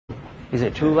Is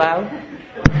it too loud?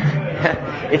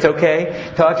 It's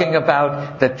okay. Talking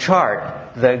about the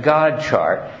chart, the God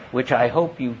chart, which I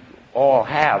hope you all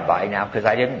have by now, because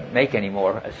I didn't make any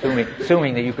more,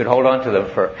 assuming that you could hold on to them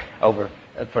for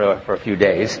a few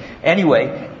days.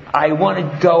 Anyway, I want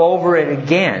to go over it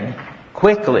again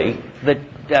quickly,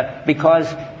 because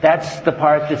that's the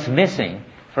part that's missing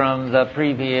from the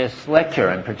previous lecture,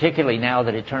 and particularly now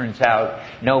that it turns out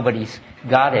nobody's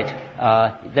got it.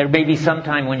 There may be some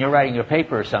time when you're writing your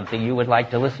paper or something, you would like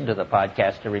to listen to the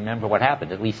podcast to remember what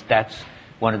happened. At least that's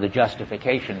one of the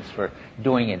justifications for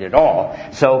doing it at all.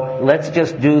 So let's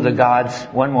just do the gods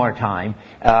one more time.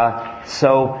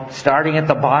 So starting at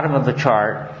the bottom of the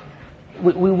chart,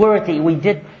 we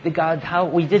did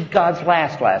gods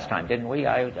last time, didn't we?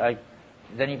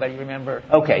 Does anybody remember?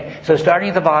 Okay, so starting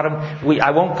at the bottom,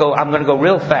 I'm going to go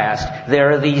real fast.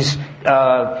 There are these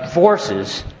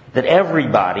forces that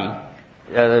everybody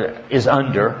is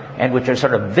under, and which are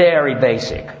sort of very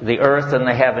basic: the earth and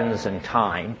the heavens and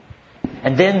time.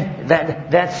 And then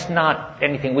that's not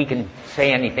anything we can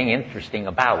say anything interesting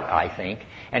about, I think.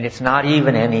 And it's not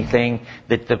even anything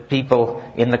that the people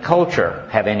in the culture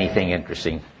have anything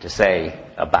interesting to say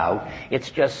about. It's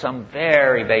just some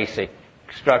very basic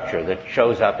structure that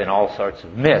shows up in all sorts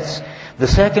of myths. The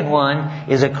second one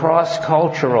is a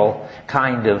cross-cultural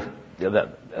kind of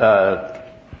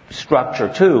structure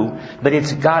too, but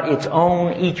it's got its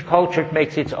own, each culture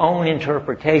makes its own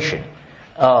interpretation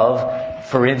of,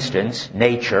 for instance,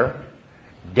 nature,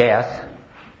 death,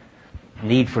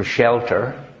 need for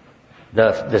shelter,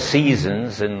 the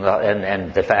seasons,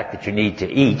 and the fact that you need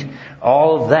to eat.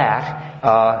 All of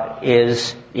that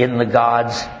is in the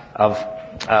gods of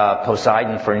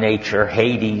Poseidon for nature,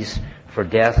 Hades for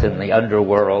death in the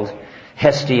underworld,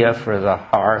 Hestia for the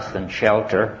hearth and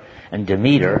shelter, and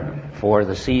Demeter for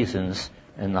the seasons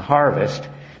and the harvest.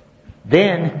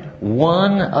 Then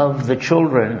one of the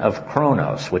children of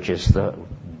Kronos, which is the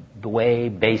way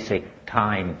basic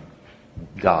time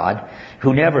god,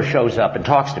 who never shows up and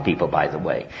talks to people, by the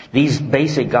way. These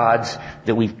basic gods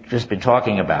that we've just been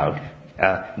talking about,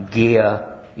 Gaia,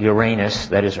 Uranus,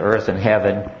 that is earth and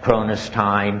heaven, Cronus,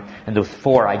 time, and the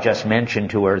four I just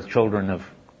mentioned who are the children of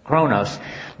Kronos,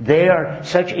 they are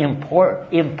such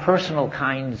impersonal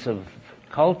kinds of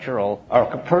cultural or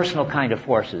personal kind of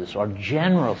forces, or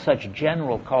such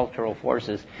general cultural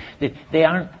forces, that they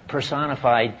aren't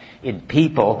personified in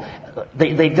people.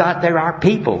 There are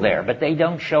people there, but they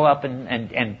don't show up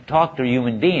and talk to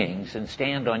human beings and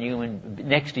stand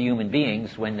next to human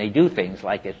beings when they do things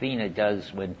like Athena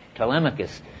does when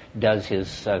Telemachus does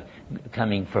his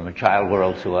coming from a child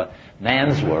world to a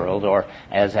man's world, or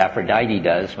as Aphrodite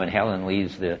does when Helen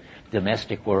leaves the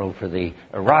domestic world for the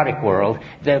erotic world.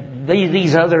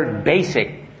 These other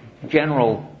basic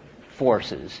general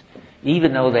forces,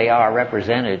 even though they are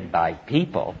represented by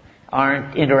people,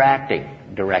 aren't interacting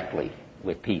directly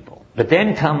with people. But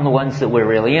then come the ones that we're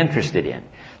really interested in,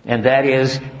 and that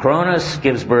is Cronus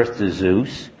gives birth to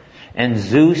Zeus, and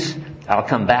Zeus, I'll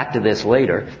come back to this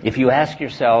later. If you ask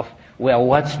yourself, well,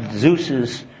 what's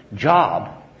Zeus's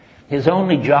job? His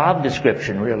only job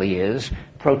description really is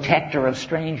protector of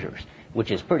strangers,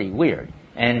 which is pretty weird.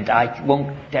 And I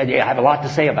have a lot to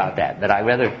say about that, but I'd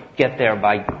rather get there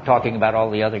by talking about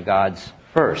all the other gods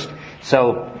first.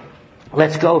 So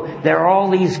let's go. There are all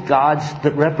these gods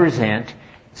that represent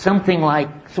something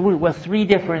like three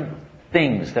different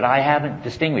things that I haven't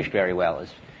distinguished very well,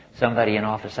 as somebody in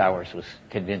office hours was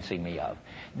convincing me of.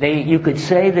 You could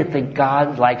say that the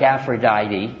god like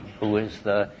Aphrodite, who is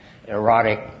the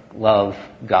erotic love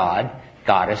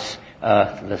goddess,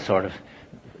 the sort of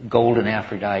golden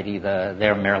Aphrodite,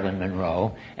 their Marilyn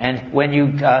Monroe, and when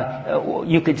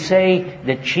you could say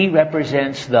that she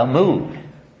represents the mood,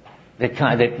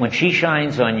 that when she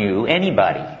shines on you,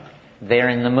 anybody, they're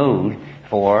in the mood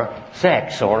for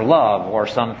sex or love or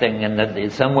something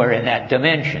somewhere in that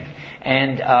dimension.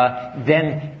 And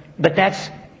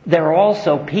there are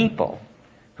also people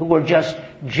who are just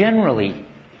generally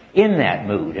in that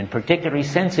mood and particularly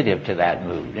sensitive to that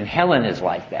mood. And Helen is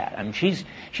like that. I mean,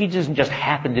 she doesn't just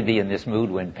happen to be in this mood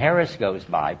when Paris goes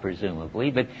by,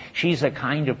 presumably, but she's a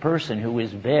kind of person who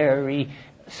is very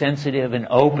sensitive and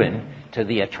open to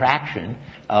the attraction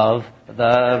of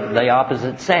the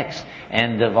opposite sex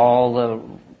and of all the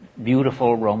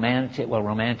beautiful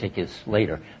romantic is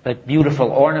later, but beautiful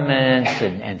ornaments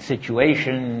and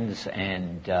situations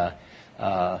and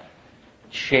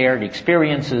shared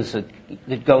experiences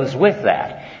that goes with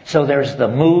that. So there's the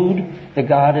mood, the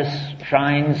goddess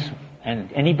shines,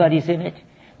 and anybody's in it.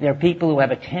 There are people who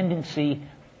have a tendency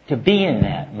to be in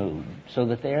that mood. So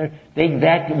that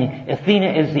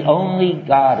Athena is the only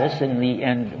goddess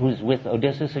and who's with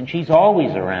Odysseus, and she's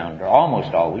always around, or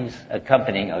almost always,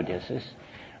 accompanying Odysseus.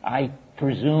 I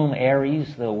presume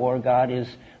Ares, the war god, is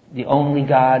the only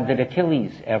god that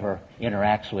Achilles ever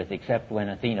interacts with, except when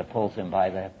Athena pulls him by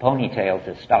the ponytail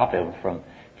to stop him from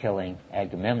killing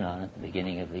Agamemnon at the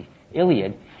beginning of the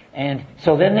Iliad. And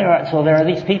so then there are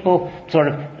these people sort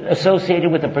of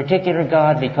associated with a particular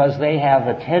god because they have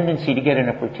a tendency to get in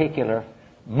a particular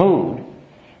mood.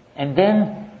 And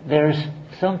then there's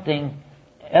something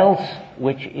else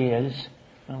which is,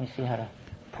 let me see how to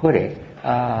put it,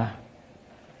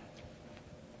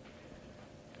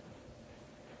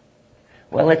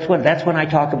 well, that's when I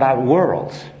talk about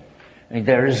worlds. I mean,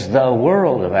 there's the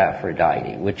world of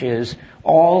Aphrodite, which is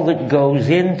all that goes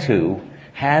into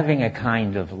having a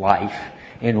kind of life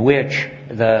in which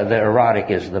the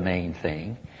erotic is the main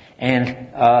thing. And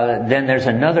then there's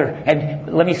another,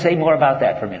 and let me say more about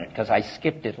that for a minute, because I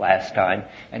skipped it last time,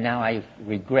 and now I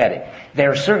regret it. There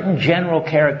are certain general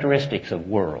characteristics of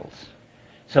worlds.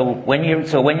 So when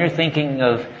you're thinking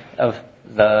of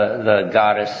the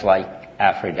goddess like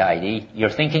Aphrodite, you're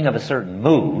thinking of a certain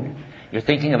mood, you're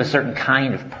thinking of a certain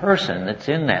kind of person that's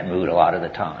in that mood a lot of the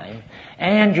time,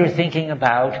 and you're thinking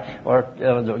about,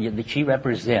 that she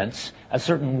represents a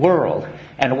certain world.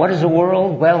 And what is a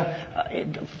world? Well,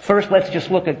 first let's just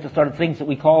look at the sort of things that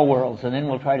we call worlds, and then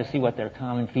we'll try to see what their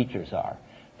common features are.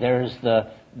 There's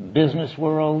the business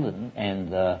world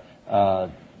and the,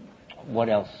 what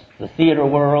else? The theater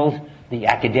world, the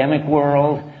academic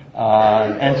world,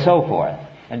 and so forth.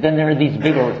 And then there are these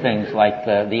bigger things like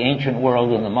the ancient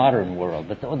world and the modern world.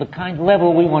 But the kind of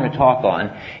level we want to talk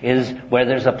on is where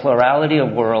there's a plurality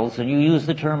of worlds, and you use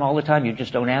the term all the time. You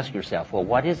just don't ask yourself, well,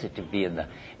 what is it to be in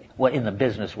the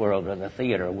business world or the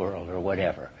theater world or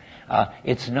whatever?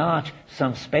 It's not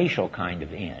some spatial kind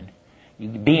of in.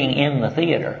 Being in the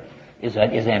theater is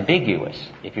ambiguous.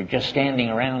 If you're just standing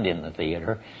around in the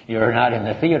theater, you're not in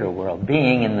the theater world.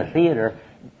 Being in the theater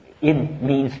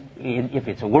means, if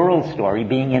it's a world story,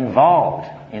 being involved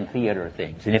in theater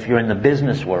things. And if you're in the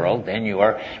business world, then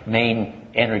your main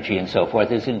energy and so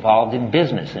forth is involved in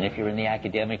business. And if you're in the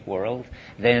academic world,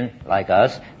 then, like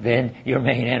us, then your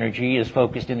main energy is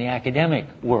focused in the academic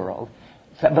world.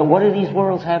 But what do these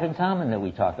worlds have in common that we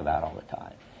talk about all the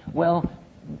time? Well,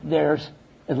 there's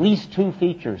at least two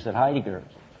features that Heidegger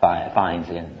finds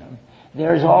in them.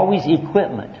 There's always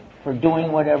equipment for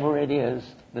doing whatever it is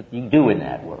that you do in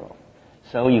that world.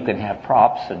 So you can have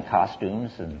props and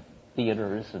costumes and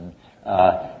theaters and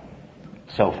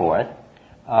so forth.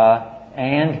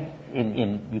 And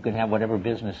you can have whatever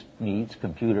business needs,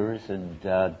 computers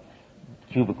and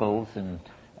cubicles and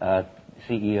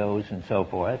CEOs and so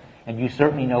forth. And you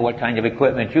certainly know what kind of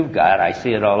equipment you've got. I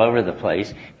see it all over the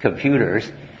place.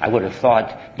 Computers. I would have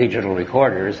thought digital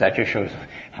recorders. That just shows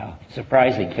how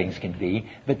surprising things can be.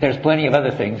 But there's plenty of other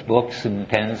things, books and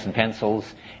pens and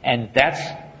pencils. And that's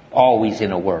always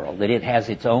in a world, that it has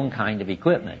its own kind of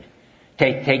equipment.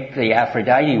 Take the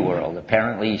Aphrodite world.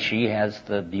 Apparently she has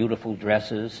the beautiful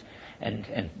dresses,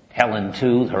 and Helen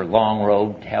too, her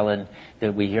long-robed Helen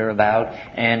that we hear about.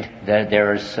 And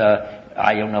there's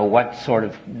I don't know what sort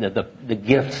of the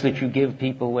gifts that you give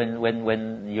people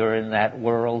when you're in that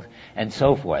world and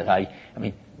so forth. I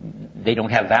mean, they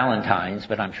don't have Valentines,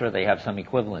 but I'm sure they have some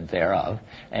equivalent thereof.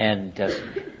 And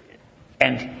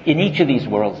in each of these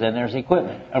worlds, then there's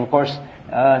equipment. Of course,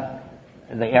 the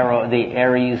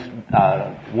Ares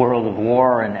world of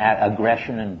war and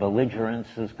aggression and belligerence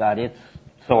has got its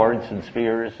swords and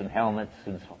spears and helmets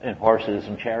and horses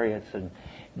and chariots and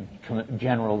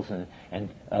generals and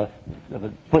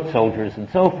foot soldiers and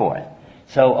so forth.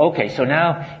 So so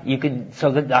now you can.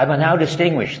 So that I've now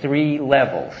distinguished three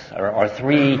levels or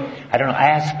three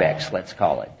aspects, let's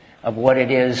call it, of what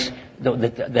it is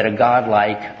that a god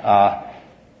like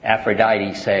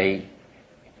Aphrodite, say,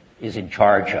 is in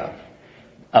charge of.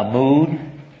 A mood,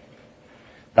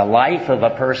 the life of a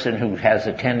person who has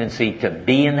a tendency to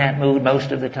be in that mood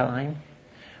most of the time,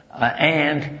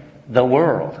 and the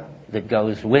world that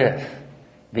goes with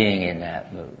being in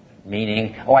that mood.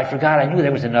 Meaning, I forgot, I knew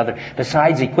there was another,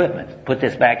 besides equipment, put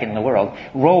this back in the world,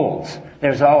 roles.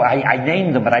 I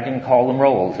named them, but I didn't call them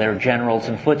roles. They're generals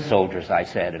and foot soldiers, I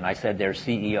said. And I said they're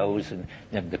CEOs and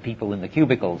the people in the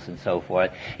cubicles and so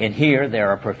forth. And here there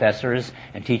are professors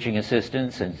and teaching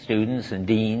assistants and students and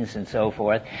deans and so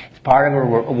forth. It's part of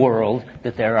a world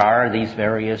that there are these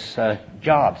various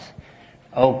jobs.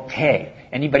 Okay.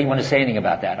 Anybody want to say anything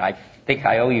about that? I think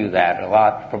I owe you that a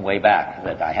lot from way back,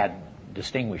 that I had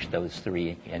distinguished those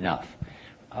three enough.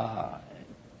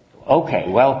 Okay,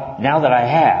 well, now that I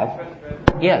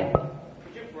have, yeah.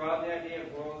 Could you broaden the idea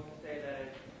of world to say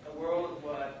that a world is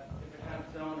what? It's a kind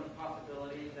of zone of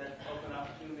possibilities that open up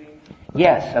to me?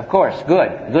 Yes, of course.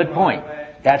 Good point.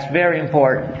 That's very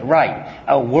important. Right.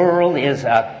 A world is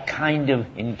a kind of,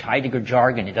 in Heidegger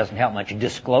jargon, it doesn't help much,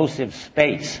 disclosive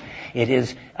space. It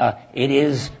is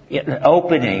an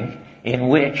opening in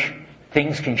which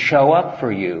things can show up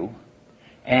for you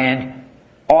and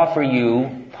offer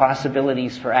you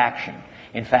possibilities for action.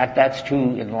 In fact, that's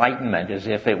true enlightenment, as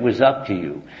if it was up to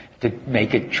you to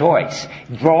make a choice,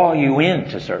 draw you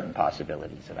into certain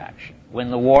possibilities of action. When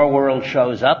the war world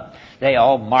shows up, they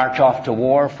all march off to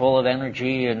war full of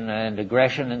energy and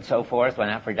aggression and so forth. When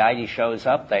Aphrodite shows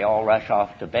up, they all rush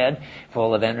off to bed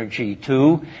full of energy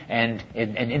too. And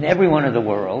in every one of the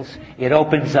worlds, it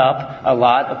opens up a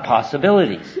lot of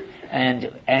possibilities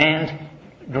and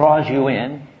draws you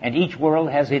in, and each world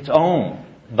has its own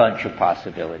bunch of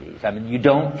possibilities. I mean, you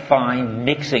don't find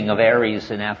mixing of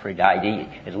Ares and Aphrodite,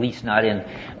 at least not in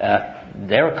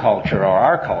their culture or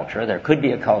our culture. There could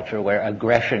be a culture where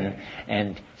aggression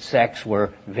and sex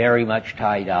were very much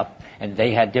tied up, and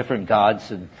they had different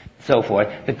gods and so forth,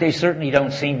 but they certainly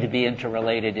don't seem to be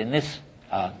interrelated in this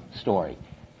story.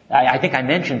 I think I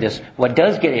mentioned this. What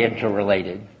does get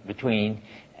interrelated between,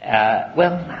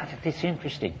 it's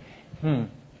interesting.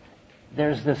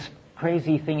 There's this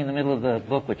crazy thing in the middle of the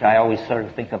book, which I always sort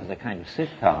of think of as a kind of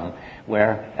sitcom,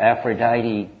 where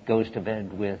Aphrodite goes to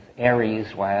bed with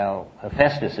Ares while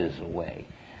Hephaestus is away.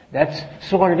 That's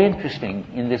sort of interesting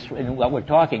in what we're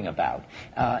talking about,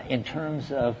 in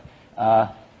terms of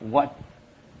what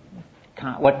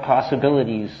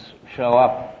possibilities show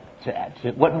up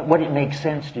to what it makes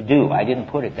sense to do. I didn't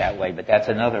put it that way, but that's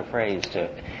another phrase to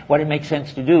it. What it makes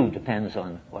sense to do depends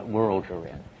on what world you're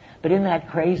in. But in that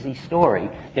crazy story,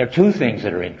 there are two things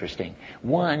that are interesting.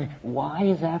 One, why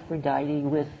is Aphrodite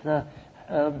with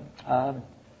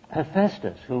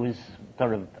Hephaestus, who is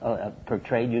sort of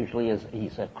portrayed usually as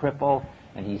he's a cripple,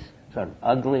 and he's sort of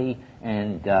ugly,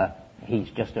 and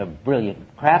he's just a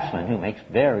brilliant craftsman who makes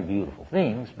very beautiful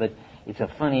things, but it's a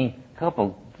funny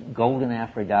couple, golden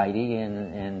Aphrodite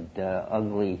and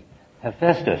ugly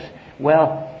Hephaestus.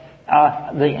 Well,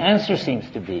 the answer seems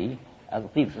to be,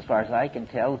 at least as far as I can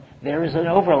tell, there is an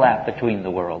overlap between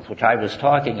the worlds, which I was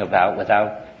talking about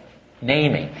without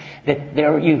naming. That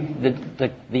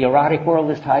the erotic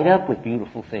world is tied up with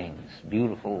beautiful things,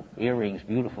 beautiful earrings,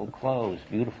 beautiful clothes,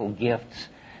 beautiful gifts,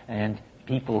 and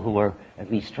people who are at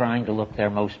least trying to look their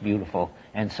most beautiful,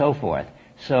 and so forth.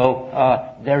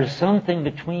 So there's something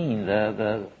between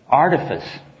the artifice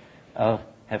of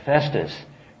Hephaestus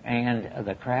and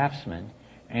the craftsman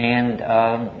and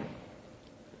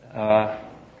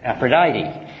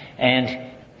Aphrodite.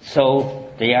 And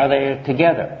so they are there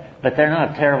together. But they're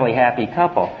not a terribly happy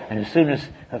couple. And as soon as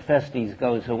Hephaestus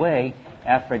goes away,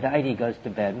 Aphrodite goes to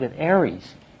bed with Ares.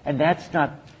 And that's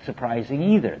not surprising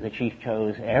either, that she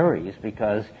chose Ares,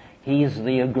 because he's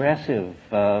the aggressive,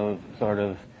 sort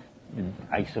of,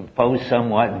 I suppose,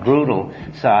 somewhat brutal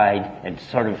side, and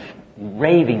sort of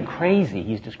raving crazy.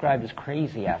 He's described as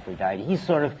crazy Aphrodite. He's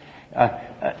sort of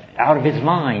out of his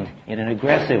mind in an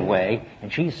aggressive way,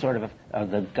 and she's sort of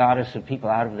the goddess of people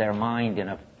out of their mind in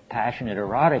a passionate,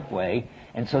 erotic way,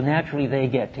 and so naturally they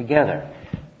get together.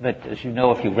 But as you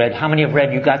know, if you've read, how many have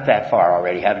read? You got that far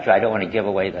already, haven't you? I don't want to give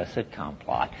away the sitcom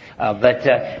plot.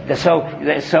 So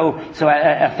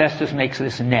Hephaestus makes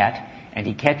this net, and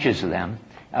he catches them,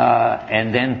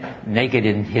 and then naked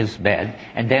in his bed,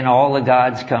 and then all the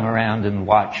gods come around and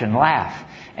watch and laugh.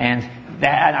 And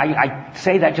that, I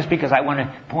say that just because I want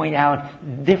to point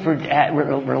out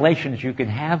different relations you can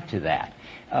have to that.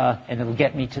 And it'll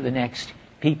get me to the next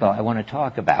people I want to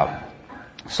talk about.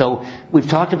 So we've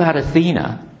talked about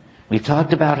Athena. We've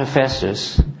talked about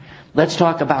Hephaestus. Let's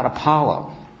talk about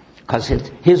Apollo, because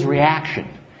his reaction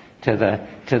to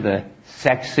the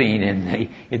sex scene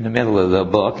in the middle of the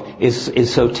book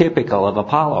is so typical of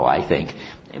Apollo, I think.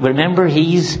 Remember,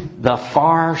 he's the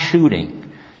far-shooting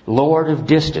Lord of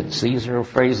distance. These are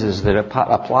phrases that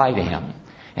apply to him.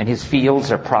 And his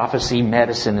fields are prophecy,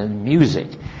 medicine, and music.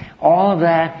 All of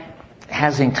that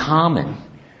has in common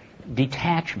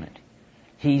detachment.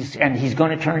 He's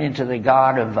going to turn into the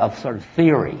god of sort of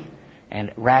theory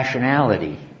and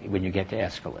rationality when you get to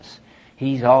Aeschylus.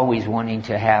 He's always wanting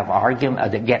to have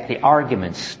get the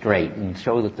arguments straight and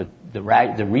show that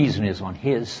the reason is on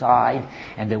his side,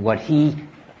 and that what he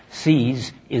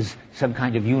sees is some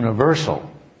kind of universal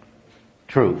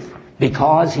truth,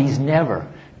 because he's never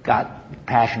got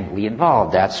passionately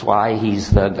involved. That's why he's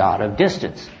the god of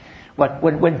distance.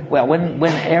 When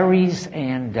Ares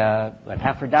and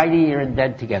Aphrodite are in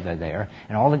bed together there,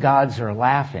 and all the gods are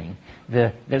laughing,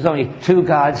 there's only two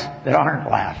gods that aren't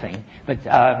laughing. But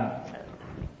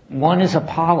one is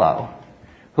Apollo,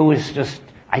 who is just,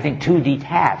 I think, too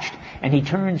detached. And he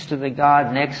turns to the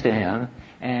god next to him,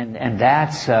 and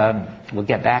that's, we'll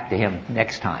get back to him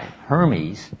next time,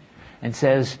 Hermes, and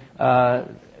says,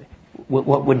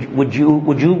 would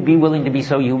you be willing to be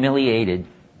so humiliated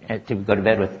to go to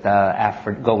bed with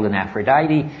golden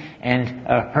Aphrodite? And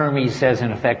Hermes says,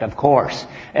 in effect, of course.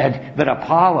 But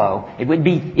Apollo, it would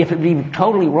be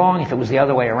totally wrong if it was the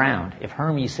other way around. If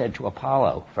Hermes said to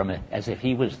Apollo, as if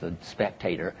he was the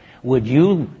spectator, would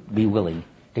you be willing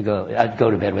to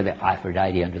go to bed with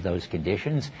Aphrodite under those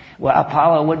conditions? Well,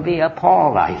 Apollo would be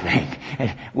appalled, I think,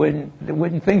 and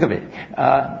wouldn't think of it.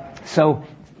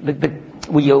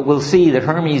 We'll see that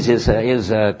Hermes is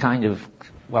a kind of,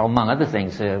 well, among other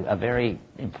things, a very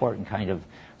important kind of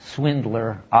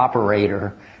swindler,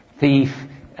 operator, thief,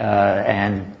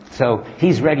 and so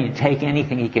he's ready to take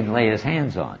anything he can lay his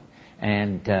hands on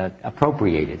and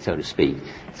appropriate it, so to speak.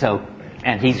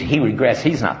 And he regrets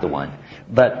he's not the one.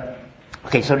 But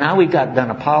okay, so now we've done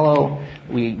Apollo.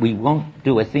 We won't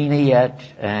do Athena yet,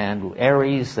 and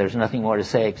Ares. There's nothing more to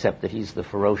say except that he's the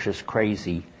ferocious,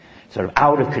 crazy, sort of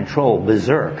out of control,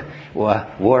 berserk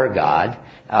war god.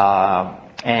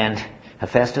 And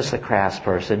Hephaestus, the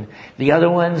craftsperson. The other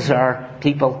ones are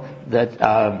people that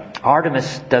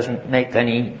Artemis doesn't make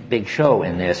any big show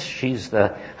in this. She's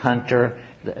the hunter,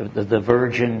 the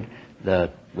virgin,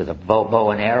 with a bow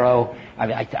and arrow.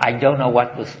 I don't know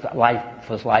what life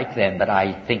was like then, but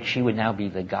I think she would now be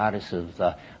the goddess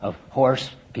of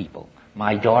horse people.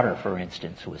 My daughter, for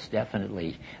instance, was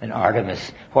definitely an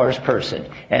Artemis horse person,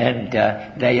 and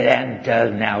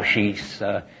now she's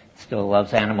still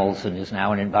loves animals and is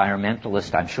now an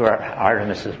environmentalist. I'm sure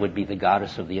Artemis would be the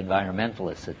goddess of the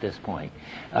environmentalists at this point.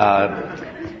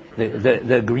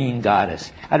 The green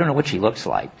goddess. I don't know what she looks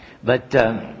like, but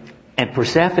and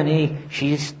Persephone,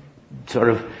 she's sort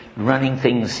of running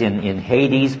things in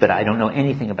Hades, but I don't know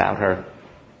anything about her.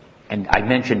 And I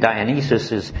mentioned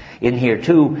Dionysus is in here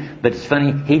too, but it's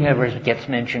funny, he never gets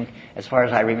mentioned, as far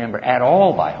as I remember, at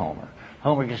all by Homer.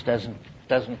 Homer just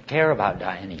doesn't care about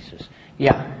Dionysus.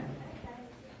 Yeah.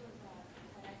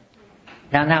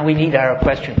 Now we need our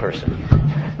question person.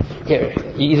 Here,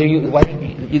 either you. Why don't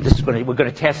you? We're going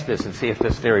to test this and see if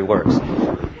this theory works.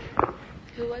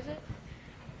 Who was it?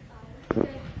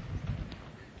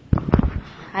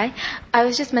 Hi. I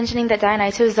was just mentioning that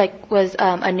Dionysus was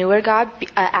a newer god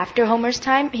after Homer's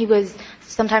time. He was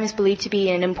sometimes believed to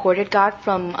be an imported god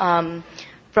from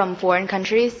foreign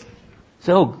countries.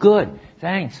 So good.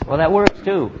 Thanks. Well, that works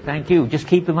too. Thank you. Just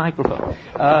keep the microphone.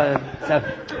 So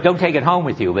don't take it home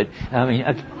with you, but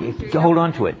hold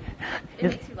on to it. It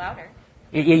makes you louder.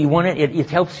 You want it? It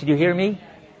helps you hear me?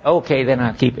 Okay, then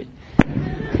I'll keep it.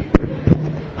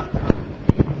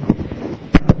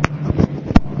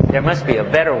 There must be a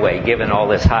better way, given all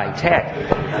this high tech.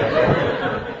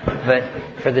 But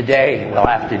for the day, we'll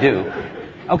have to do.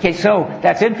 Okay, so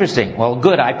that's interesting. Well,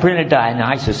 good. I printed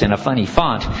Dionysus in a funny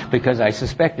font because I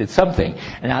suspected something.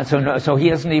 And so he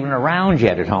isn't even around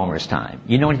yet at Homer's time.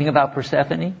 You know anything about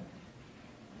Persephone?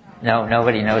 No,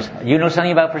 nobody knows. You know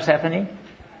something about Persephone?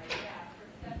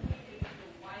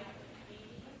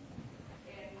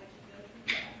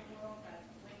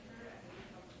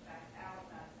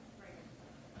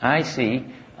 I see.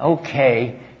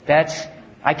 Okay,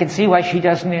 I can see why she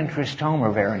doesn't interest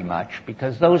Homer very much,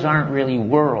 because those aren't really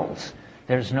worlds.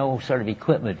 There's no sort of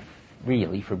equipment,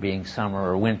 really, for being summer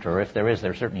or winter. If there is,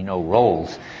 there's certainly no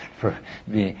roles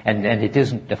and it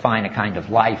doesn't define a kind of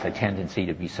life, a tendency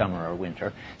to be summer or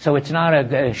winter. So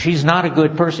she's not a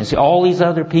good person. See, all these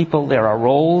other people, there are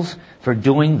roles for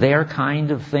doing their kind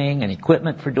of thing and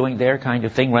equipment for doing their kind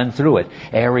of thing run through it.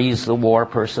 Ares, the war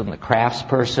person, the crafts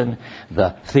person,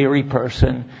 the theory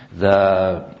person,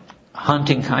 the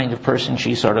hunting kind of person,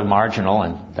 she's sort of marginal,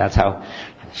 and that's how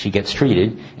she gets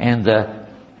treated. And the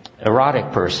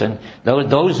erotic person,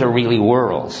 those are really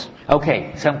worlds.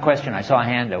 Okay, some question. I saw a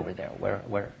hand over there.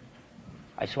 Where?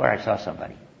 I swear I saw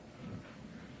somebody.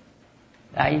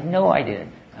 I know I did.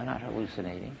 I'm not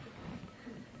hallucinating.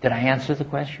 Did I answer the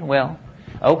question? Well,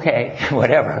 okay,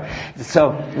 whatever.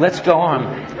 So let's go on.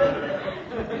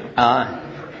 I'm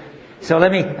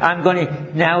going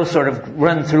to now sort of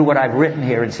run through what I've written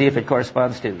here and see if it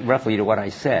corresponds roughly to what I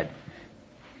said.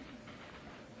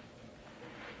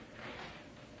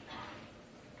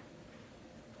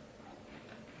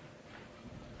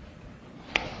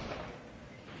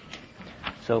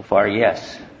 So far,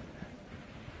 yes.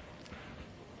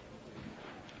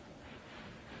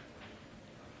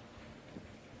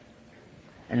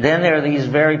 And then there are these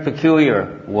very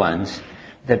peculiar ones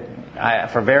that,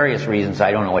 for various reasons,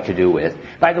 I don't know what to do with.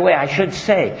 By the way, I should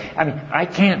say, I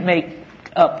can't make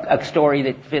up a story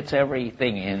that fits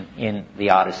everything in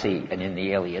the Odyssey and in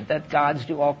the Iliad. That gods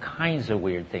do all kinds of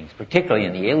weird things, particularly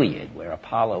in the Iliad, where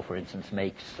Apollo, for instance,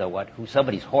 makes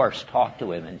somebody's horse talk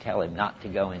to him and tell him not to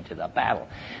go into the battle.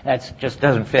 That just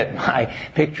doesn't fit my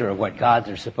picture of what gods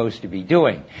are supposed to be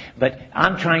doing. But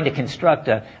I'm trying to construct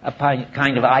a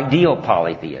kind of ideal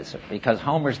polytheism, because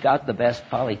Homer's got the best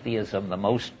polytheism, the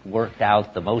most worked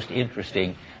out, the most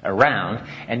interesting around,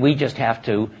 and we just have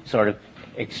to sort of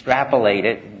extrapolate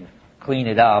it and clean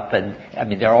it up. And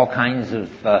there are all kinds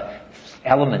of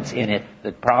elements in it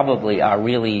that probably are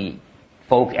really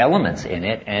folk elements in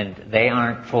it, and they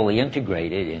aren't fully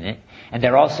integrated in it. And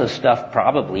there are also stuff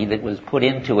probably that was put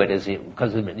into it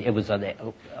because it was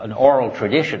an oral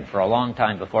tradition for a long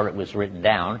time before it was written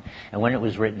down. And when it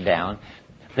was written down,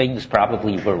 things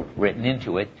probably were written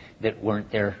into it that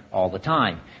weren't there all the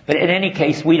time. But in any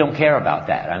case, we don't care about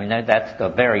that. That's a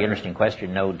very interesting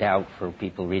question, no doubt, for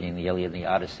people reading the Iliad and the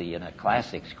Odyssey in a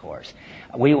classics course.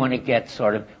 We want to get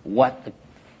sort of what the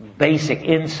basic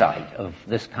insight of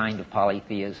this kind of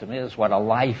polytheism is, what a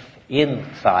life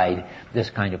inside this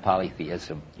kind of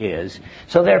polytheism is.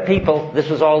 So there are people, this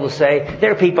was all to say,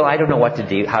 there are people I don't know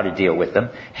how to deal with them.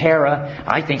 Hera,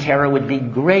 I think Hera would be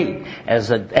great as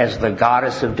the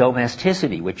goddess of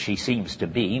domesticity, which she seems to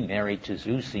be. Married to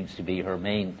Zeus seems to be her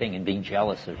main thing, and being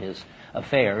jealous of his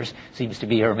affairs seems to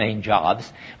be her main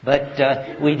jobs.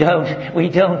 But we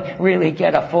don't really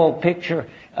get a full picture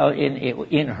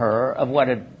in her of what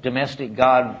a domestic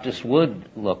goddess would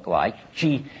look like.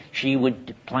 She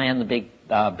would plan the big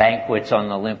banquets on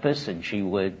Olympus, and she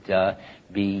would take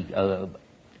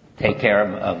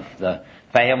care of the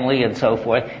family and so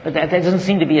forth. But that doesn't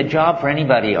seem to be a job for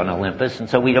anybody on Olympus, and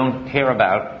so we don't hear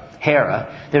about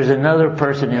Hera. There's another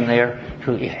person in there,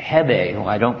 Hebe, who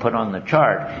I don't put on the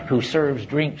chart, who serves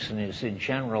drinks and is in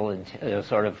general and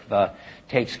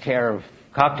takes care of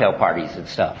cocktail parties and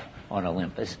stuff on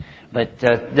Olympus. But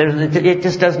it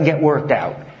just doesn't get worked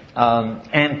out.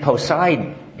 And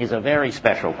Poseidon is a very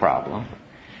special problem,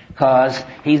 because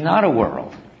he's not a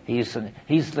world. He's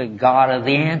the god of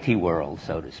the anti-world,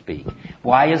 so to speak.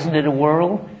 Why isn't it a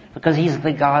world? Because he's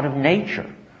the god of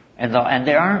nature. And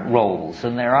there aren't roles,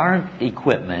 and there aren't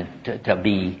equipment to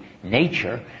be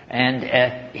nature.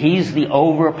 And he's the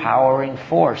overpowering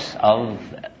force of,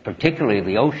 particularly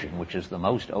the ocean, which is the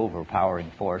most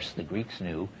overpowering force the Greeks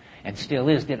knew, and still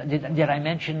is. Did I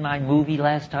mention my movie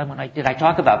last time? Did I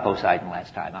talk about Poseidon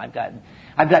last time? I've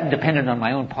gotten dependent on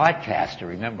my own podcast to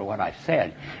remember what I've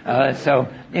said. So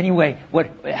anyway,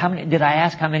 did I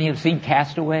ask how many have seen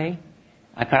Castaway?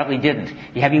 I probably didn't.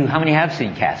 How many have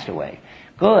seen Castaway?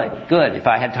 Good. If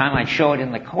I had time, I'd show it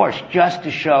in the course, just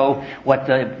to show what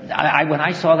when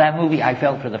I saw that movie, I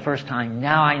felt for the first time,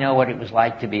 now I know what it was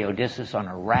like to be Odysseus on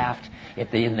a raft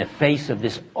in the face of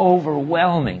this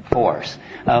overwhelming force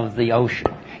of the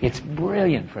ocean. It's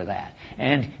brilliant for that.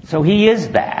 And so he is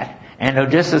that, and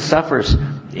Odysseus suffers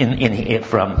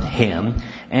from him,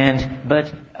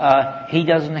 but he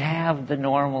doesn't have the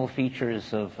normal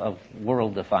features of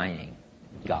world-defining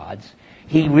gods.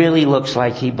 He really looks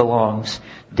like he belongs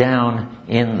down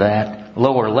in that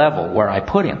lower level where I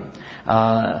put him.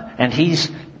 And it's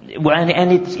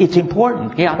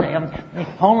important.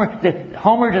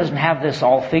 Homer doesn't have this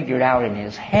all figured out in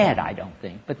his head, I don't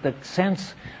think. But the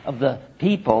sense of the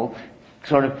people,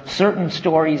 certain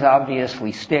stories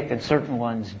obviously stick and certain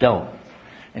ones don't.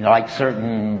 And like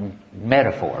certain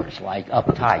metaphors, like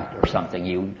uptight or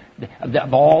something.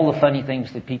 Of all the funny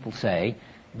things that people say,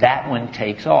 that one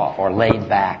takes off, or laid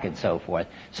back and so forth.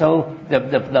 So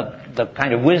the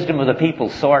kind of wisdom of the people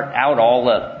sort out all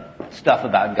the stuff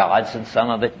about gods, and some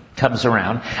of it comes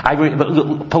around.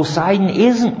 But Poseidon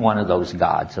isn't one of those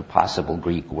gods of possible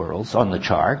Greek worlds on the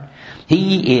chart.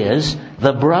 He is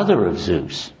the brother of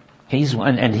Zeus. He's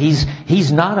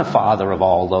not a father of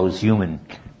all those human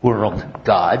world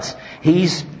gods.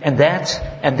 And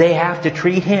they have to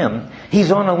treat him.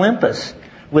 He's on Olympus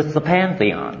with the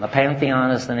Pantheon. The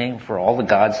Pantheon is the name for all the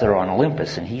gods that are on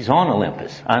Olympus, and he's on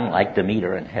Olympus, unlike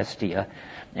Demeter and Hestia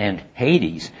and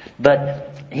Hades.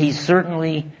 But he's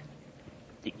certainly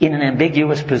in an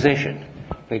ambiguous position,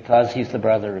 because he's the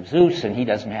brother of Zeus, and he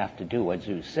doesn't have to do what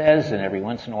Zeus says, and every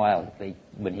once in a while,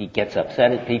 when he gets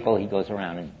upset at people, he goes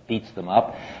around and beats them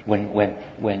up.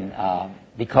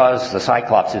 Because the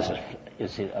Cyclops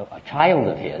is a child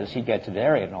of his, he gets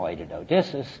very annoyed at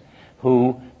Odysseus,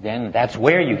 who then, that's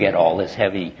where you get all this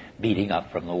heavy beating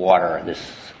up from the water,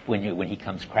 when he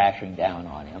comes crashing down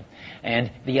on him. And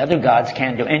the other gods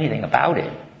can't do anything about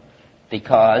it.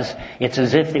 because it's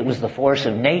as if it was the force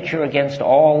of nature against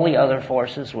all the other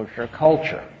forces, which are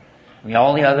culture. I mean,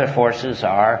 all the other forces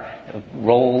are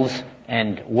roles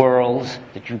and worlds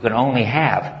that you can only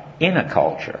have in a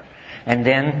culture. And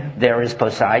then there is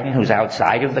Poseidon, who's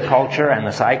outside of the culture, and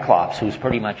the Cyclops, who's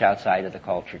pretty much outside of the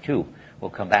culture too.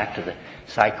 We'll come back to the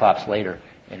Cyclops later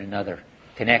in another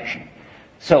connection.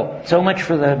 So much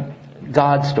for the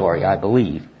God story, I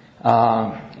believe.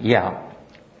 I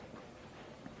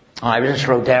just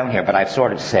wrote down here, but I've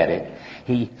sort of said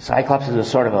it. Cyclops is a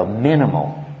sort of a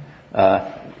minimal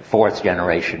fourth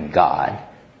generation god.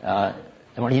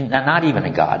 He's not even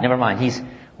a god. Never mind.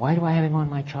 Why do I have him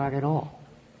on my chart at all?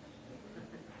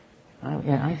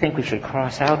 I think we should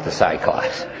cross out the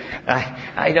Cyclops.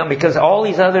 I don't, because all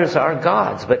these others are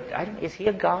gods, but is he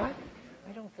a god?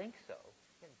 I don't think so.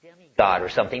 A demigod or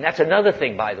something. That's another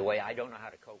thing, by the way, I don't know how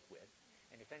to cope with.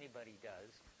 And if anybody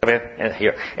does,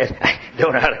 I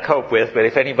don't know how to cope with, but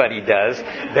if anybody does,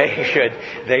 they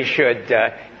should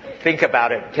think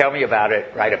about it, tell me about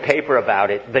it, write a paper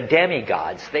about it. The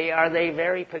demigods, they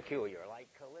very peculiar, like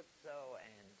Calypso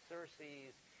and Circe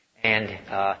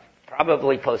and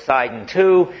probably Poseidon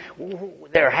too.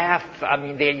 They're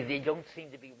they don't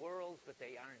seem to be worlds, but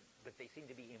they seem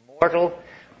to be immortal.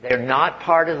 They're not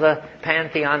part of the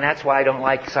pantheon. That's why I don't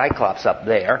like Cyclops up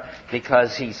there,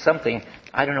 because he's something,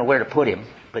 I don't know where to put him,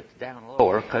 but down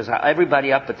lower, because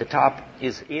everybody up at the top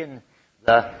is in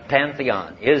the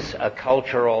pantheon, is a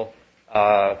cultural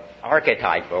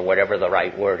archetype, or whatever the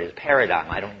right word is,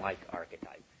 paradigm. I don't like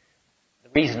archetype. The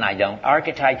reason I don't,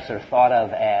 archetypes are thought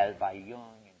of as, by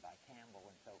Jung and by Campbell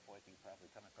and so forth, you probably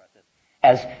come across this,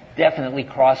 as definitely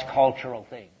cross-cultural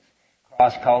things.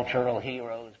 Cross-cultural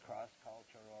heroes,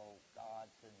 cross-cultural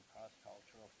gods, and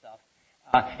cross-cultural stuff.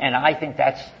 And I think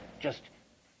that's just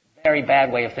very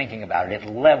bad way of thinking about it. It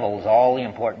levels all the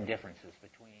important differences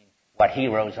between what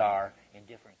heroes are in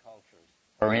different cultures,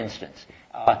 for instance.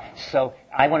 So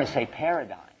I want to say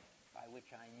paradigm, by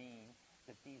which I mean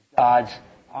that these gods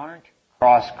aren't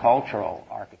cross-cultural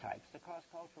archetypes. The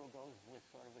cross-cultural goes with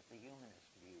the humanist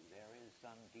view. There is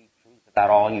some deep truth about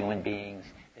all human beings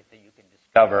that you can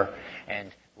discover,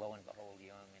 and lo and behold,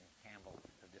 Jung and Campbell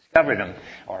have discovered them,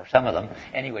 or some of them.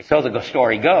 Anyway, so the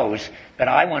story goes, but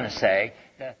I want to say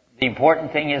that the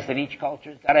important thing is that each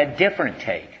culture's got a different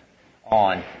take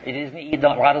on. A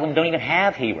lot of them don't even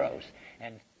have heroes,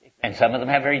 and some of them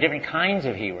have very different kinds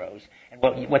of heroes. And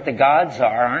what the gods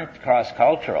aren't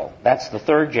cross-cultural. That's the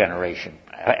third generation.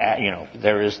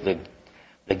 There is the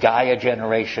Gaia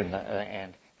generation,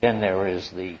 and then there is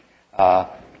the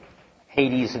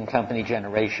Hades and company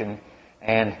generation,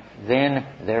 and then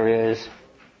there is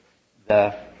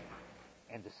the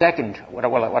second, what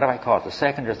do I call it? The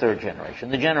second or third generation.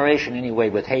 The generation, anyway,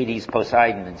 with Hades,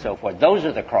 Poseidon, and so forth. Those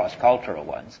are the cross-cultural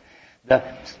ones.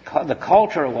 The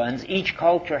cultural ones, each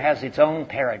culture has its own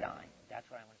paradigm. That's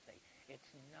what I want to say.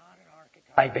 It's not an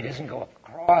archetype. It doesn't go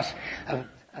across.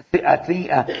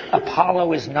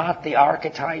 Apollo is not the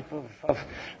archetype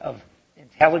of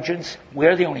intelligence.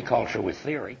 We're the only culture with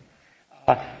theory.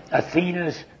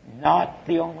 Athena's not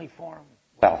the only form.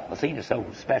 Well, Athena's so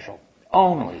special.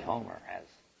 Only Homer has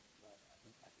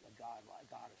a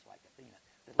goddess like Athena.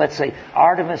 Let's say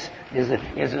Artemis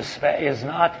is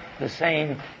not the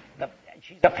same.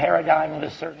 She's a paradigm of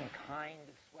a certain kind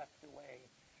of swept away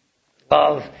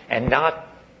love, and not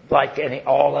like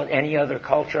any other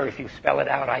culture. If you spell it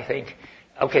out, I think.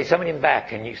 Okay, somebody in the back,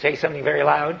 can you say something very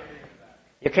loud?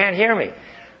 You can't hear me.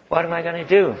 What am I going to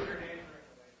do?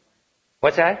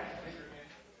 What's that?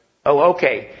 Oh,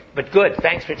 okay. But good.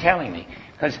 Thanks for telling me.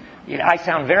 Because I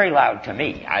sound very loud to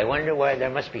me. I wonder why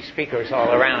there must be speakers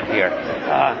all around here.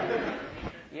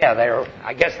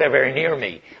 I guess they're very near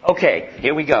me. Okay,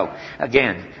 here we go.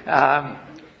 Again.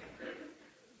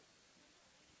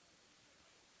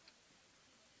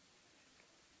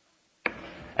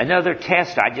 Another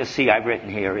test I've written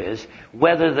here is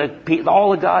whether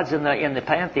all the gods in the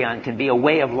pantheon can be a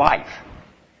way of life.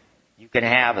 You can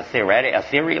have a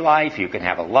theory life, you can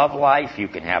have a love life, you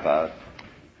can have a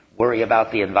worry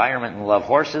about the environment and love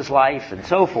horses life and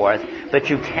so forth, but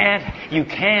you can't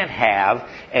have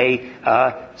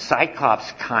a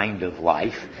Cyclops kind of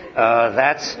life.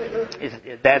 That's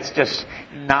just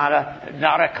not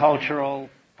a cultural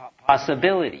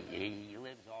possibility. He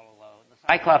lives all alone. The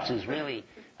Cyclops is really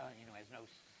has no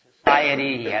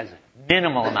society. He has a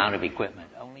minimal amount of equipment,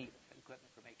 only equipment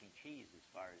for making cheese, as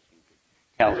far as you could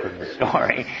tell from the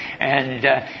story. And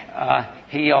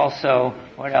he also,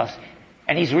 what else?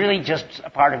 And he's really just a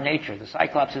part of nature. The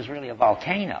Cyclops is really a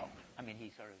volcano. I mean,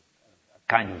 he's sort of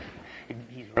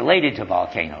he's related to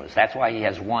volcanoes. That's why he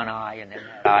has one eye, and then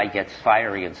that eye gets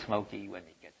fiery and smoky when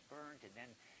it gets burnt. And then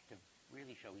to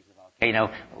really show he's a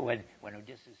volcano, when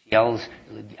Odysseus yells,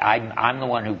 I'm the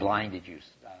one who blinded you,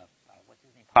 what's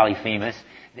his name, Polyphemus,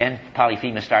 then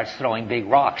Polyphemus starts throwing big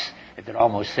rocks that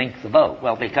almost sink the boat.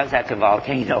 Well, because that's a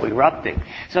volcano erupting.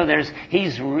 So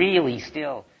he's really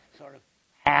still sort of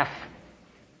half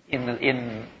in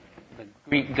the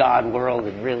Greek god world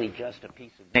and really just a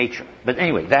piece of nature. But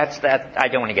anyway, that's that. I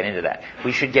don't want to get into that.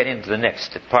 We should get into the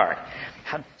next part.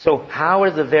 So how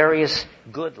are the various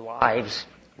good lives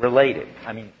related?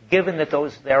 I mean, given that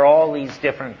there are all these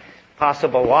different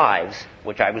possible lives,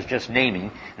 which I was just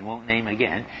naming and won't name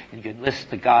again, you could list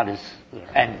the goddess,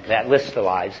 and that lists the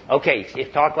lives. Okay,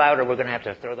 if talk louder, we're going to have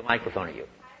to throw the microphone at you.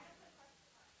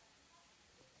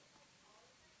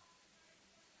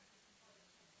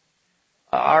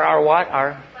 Our what?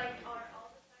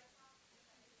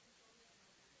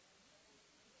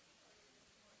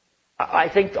 I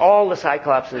think all the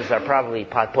Cyclopses are probably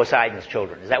Poseidon's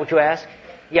children. Is that what you ask?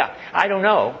 Yeah. I don't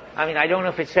know. I mean, I don't know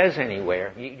if it says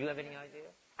anywhere. Do you have any idea?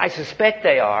 I suspect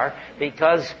they are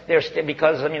because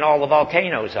all the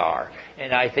volcanoes are.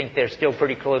 And I think they're still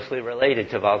pretty closely related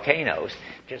to volcanoes,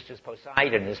 just as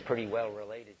Poseidon is pretty well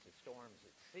related to storms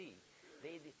at sea.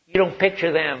 You don't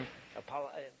picture them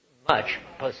much.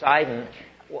 Poseidon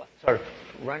sort of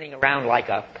running around like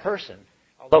a person,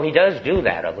 although he does do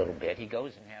that a little bit. He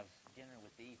goes and has dinner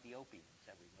with the Ethiopians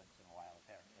every once in a while,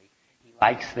 apparently. He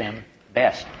likes them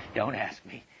best. Don't ask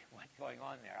me what's going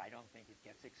on there. I don't think it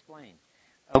gets explained.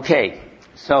 Okay,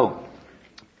 so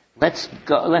let's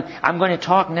go. I'm going to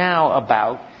talk now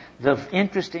about the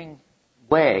interesting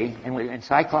way, and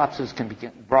Cyclopses can be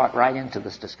brought right into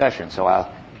this discussion, so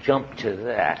I'll jump to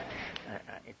that.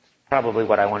 It's probably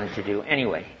what I wanted to do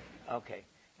anyway. Okay.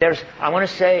 I want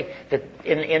to say that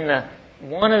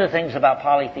one of the things about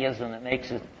polytheism that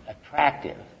makes it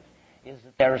attractive is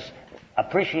that there's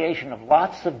appreciation of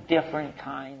lots of different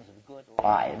kinds of good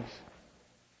lives,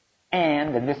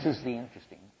 and this is the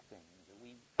interesting thing that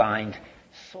we find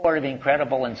sort of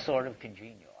incredible and sort of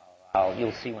congenial.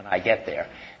 You'll see when I get there.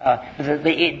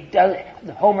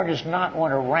 Homer does not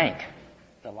want to rank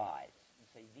the lives and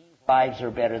say these lives are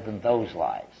better than those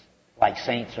lives, like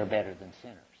saints are better than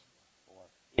sinners,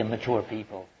 or mature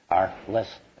people are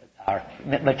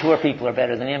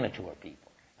better than immature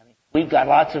people. I mean, we've got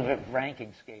lots of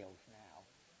ranking scales now,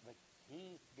 but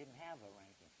he didn't have a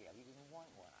ranking scale. He didn't want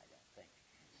one, I don't think.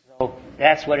 So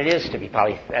that's what it is to be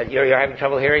You're having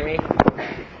trouble hearing me?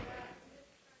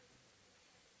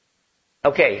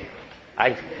 Okay,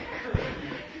 I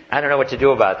don't know what to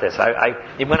do about this.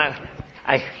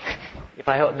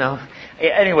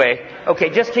 Anyway, okay,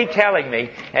 just keep telling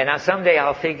me, and someday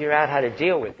I'll figure out how to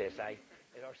deal with this.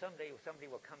 Or someday somebody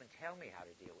will come and tell me how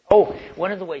to deal with it. Oh,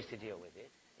 one of the ways to deal with it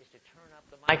is to turn up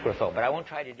the microphone, but I won't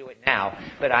try to do it now.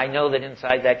 But I know that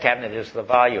inside that cabinet is the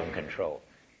volume control.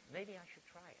 Maybe I should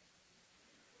try it.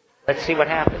 Let's see what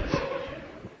happens.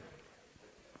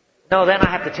 No, then I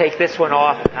have to take this one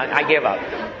off. I give up.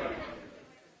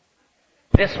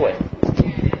 This one.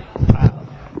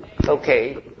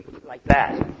 Okay, like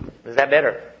that. Is that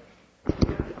better?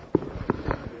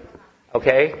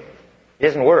 Okay? It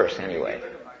isn't worse, anyway.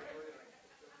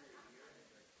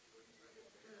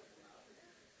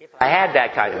 If I had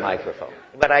that kind of microphone.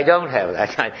 But I don't have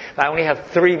that kind. I only have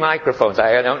 3 microphones.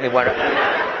 I don't need one.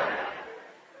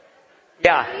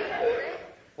 Yeah.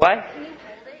 What?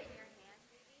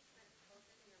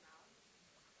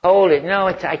 Hold it. No,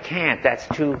 I can't. That's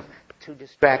too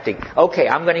distracting. Okay,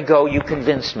 I'm going to go. You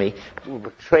convinced me. We're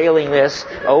trailing this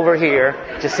over here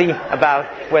to see about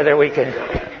whether we can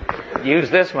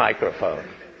use this microphone.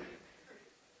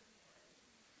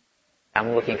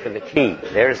 I'm looking for the key.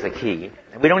 There's the key.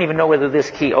 And we don't even know whether this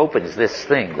key opens this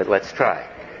thing, but let's try.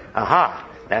 Aha!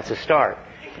 That's a start.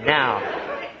 Now,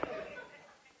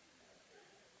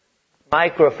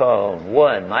 microphone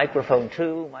 1, microphone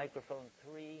 2, microphone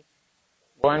 3.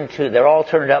 1, 2, they're all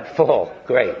turned up full.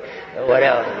 Great. What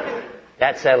else?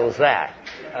 That settles that.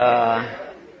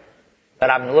 But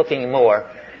I'm looking more.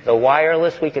 The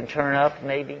wireless we can turn up,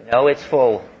 maybe? No, it's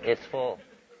full. It's full.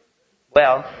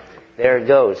 Well, there it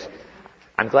goes.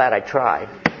 I'm glad I tried.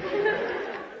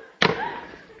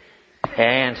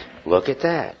 And look at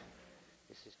that.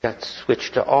 This has got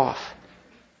switched to off.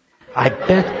 I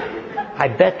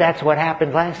bet that's what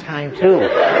happened last time, too.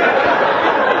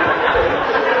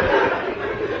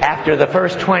 After the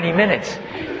first 20 minutes.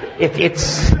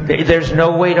 There's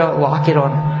no way to lock it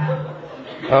on.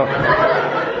 Oh.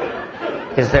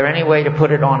 Is there any way to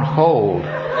put it on hold?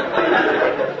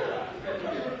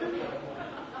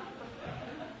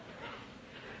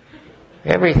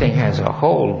 Everything has a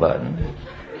hold button.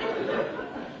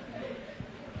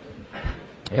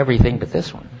 Everything but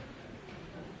this one.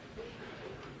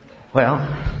 Well,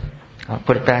 I'll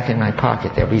put it back in my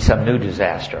pocket. There'll be some new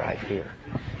disaster, I fear.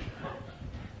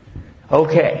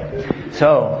 Okay,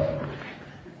 so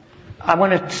I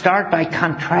want to start by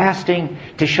contrasting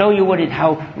to show you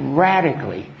how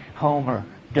radically Homer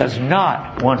does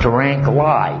not want to rank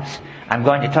lives. I'm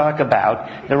going to talk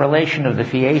about the relation of the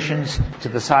Phaeacians to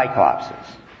the Cyclopses.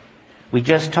 We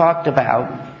just talked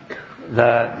about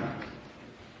the...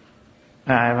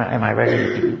 am I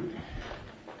ready to...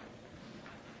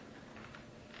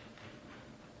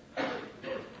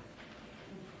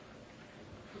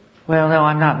 Well, no,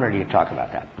 I'm not ready to talk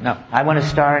about that. No, I want to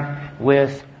start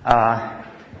with the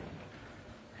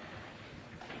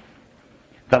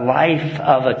life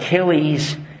of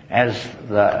Achilles as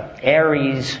the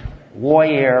Ares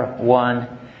warrior one,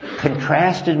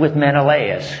 contrasted with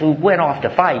Menelaus, who went off to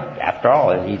fight. After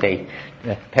all,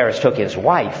 Paris took his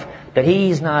wife, but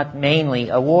he's not mainly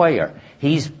a warrior.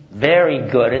 He's very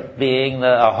good at being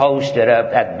a host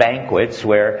at banquets,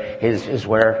 where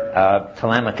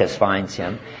Telemachus finds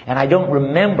him. And I don't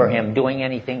remember him doing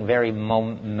anything very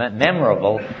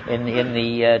memorable in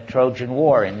the Trojan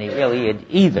War, in the Iliad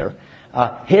either.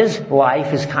 His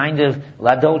life is kind of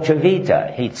la dolce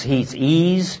vita. He's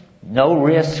ease, no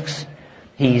risks.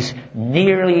 He's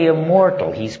nearly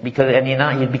immortal.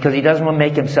 Because he doesn't want to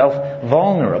make himself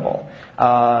vulnerable.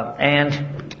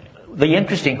 And the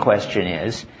interesting question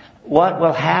is, what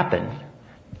will happen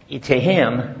to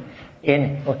him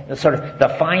in sort of the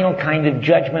final kind of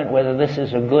judgment whether this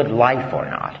is a good life or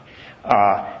not?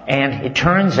 And it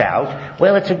turns out,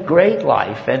 well, it's a great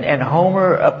life, and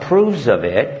Homer approves of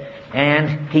it,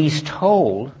 and he's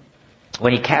told,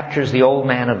 when he captures the old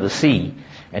man of the sea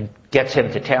and gets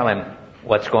him to tell him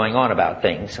what's going on about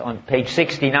things, on page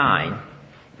 69,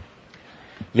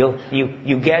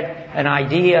 you get an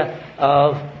idea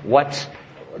of what's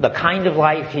the kind of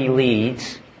life he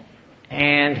leads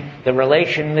and the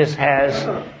relation this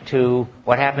has to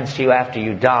what happens to you after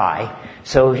you die.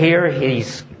 So here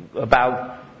he's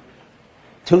about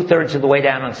 2/3 of the way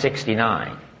down on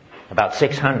 69, about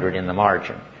 600 in the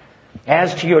margin.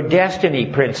 As to your destiny,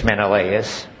 Prince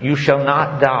Menelaus, you shall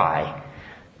not die.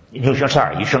 He does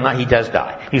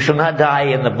die. You shall not die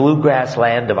in the bluegrass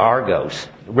land of Argos.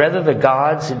 Rather, the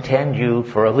gods intend you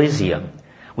for Elysium,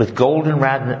 with golden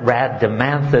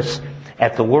Rhadamanthus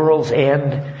at the world's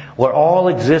end, where all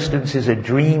existence is a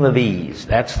dream of ease.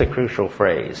 That's the crucial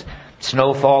phrase.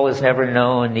 Snowfall is never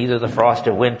known, neither the frost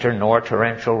of winter nor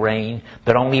torrential rain,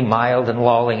 but only mild and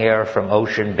lulling air from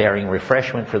ocean, bearing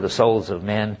refreshment for the souls of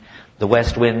men. The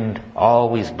west wind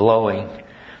always blowing.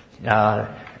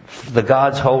 The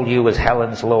gods hold you as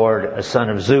Helen's lord, a son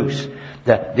of Zeus.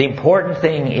 The important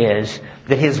thing is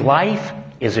that his life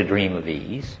is a dream of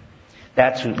ease.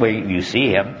 That's where you see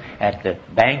him at the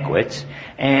banquets.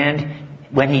 And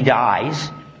when he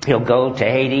dies, he'll go to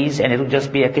Hades, and it'll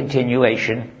just be a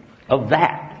continuation of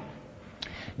that.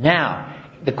 Now,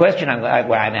 the question I'm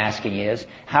asking is,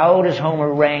 how does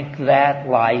Homer rank that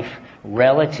life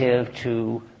relative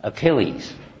to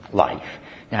Achilles' life?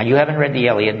 Now, you haven't read the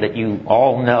Iliad, but you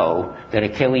all know that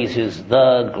Achilles is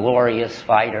the glorious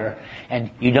fighter. And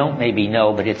you don't maybe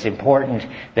know, but it's important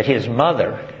that his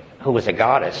mother, who was a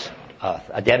goddess,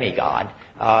 a demigod,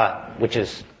 which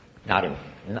is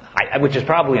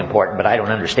probably important, but I don't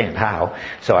understand how,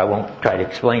 so I won't try to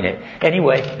explain it.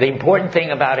 Anyway, the important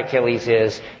thing about Achilles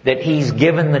is that he's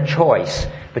given the choice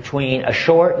between a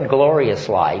short and glorious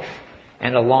life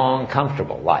and a long,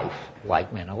 comfortable life,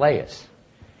 like Menelaus.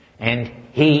 And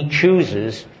he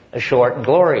chooses a short and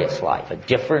glorious life, a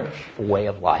different way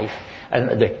of life.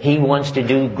 And he wants to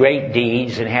do great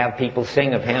deeds and have people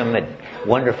sing of him at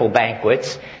wonderful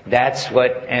banquets.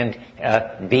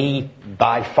 Be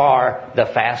by far the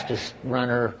fastest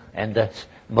runner and the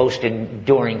most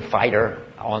enduring fighter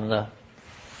on the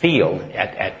field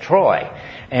at Troy.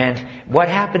 And what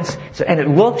happens, and it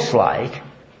looks like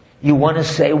you want to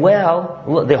say, well,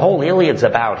 look, the whole Iliad's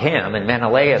about him, and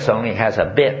Menelaus only has a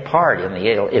bit part in the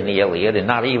Iliad, and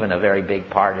not even a very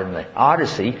big part in the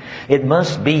Odyssey. It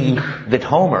must be that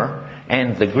Homer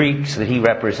and the Greeks that he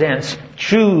represents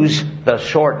choose the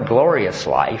short and glorious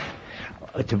life,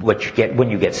 to what you get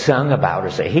when you get sung about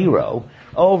as a hero,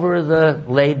 over the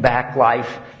laid-back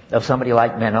life of somebody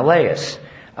like Menelaus.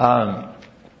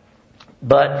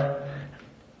 But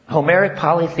Homeric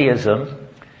polytheism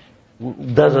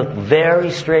does a very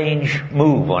strange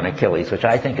move on Achilles, which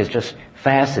I think is just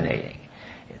fascinating.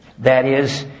 That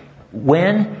is,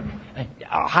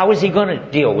 how is he going to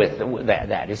deal with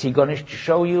that? Is he going to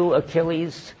show you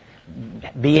Achilles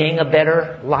being a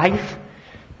better life.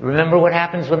 Remember what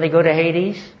happens when they go to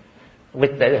Hades?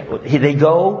 They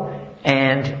go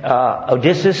and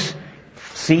Odysseus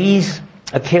sees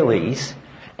Achilles,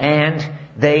 and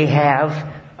they have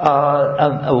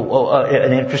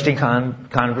an interesting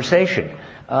conversation.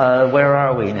 Where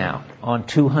are we now? On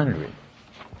 200.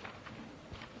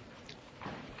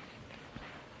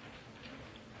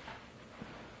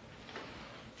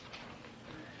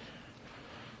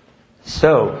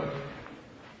 So,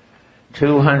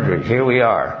 200, here we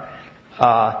are.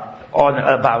 On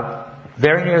about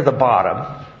very near the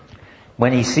bottom,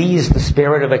 when he sees the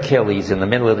spirit of Achilles in the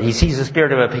middle of he sees the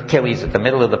spirit of Achilles at the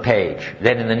middle of the page.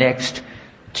 Then in the next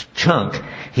chunk,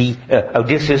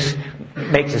 Odysseus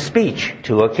makes a speech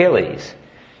to Achilles.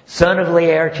 Son of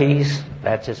Laertes,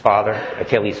 that's his father,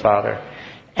 Achilles' father,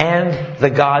 and the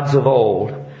gods of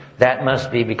old, that must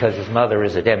be because his mother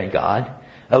is a demigod.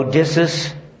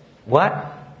 Odysseus,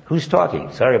 what? Who's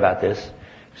talking? Sorry about this.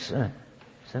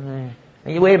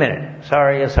 Wait a minute.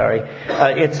 Sorry.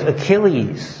 It's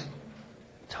Achilles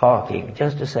talking.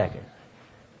 Just a second.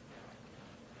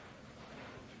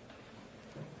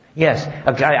 Yes,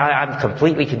 I'm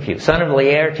completely confused. Son of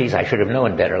Laertes, I should have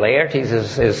known better.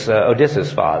 Laertes is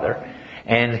Odysseus' father.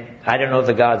 And I don't know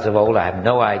the gods of old. I have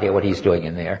no idea what he's doing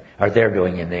in there, or they're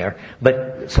doing in there.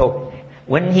 But so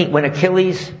when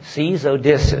Achilles sees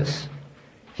Odysseus,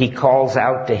 he calls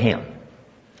out to him.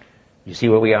 You see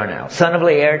where we are now. Son of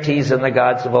Laertes and the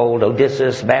gods of old,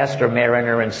 Odysseus, master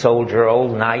mariner and soldier,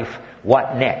 old knife,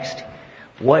 what next?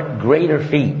 What greater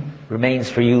feat remains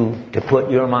for you to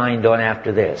put your mind on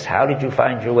after this? How did you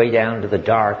find your way down to the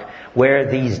dark, where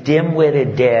these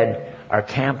dim-witted dead are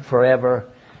camped forever,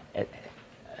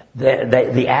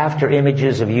 the after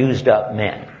images of used up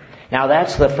men? Now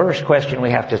that's the first question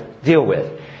we have to deal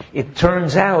with. It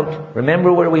turns out,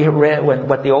 remember where we read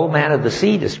what the old man of the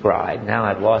sea described? Now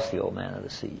I've lost the old man of the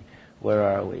sea. Where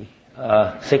are we?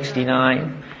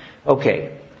 69.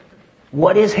 Okay.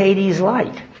 What is Hades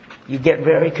like? You get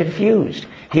very confused.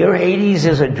 Here Hades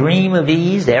is a dream of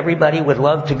ease. Everybody would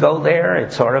love to go there.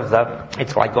 It's sort of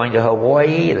it's like going to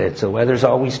Hawaii. The weather's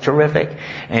always terrific.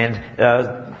 And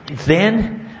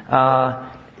then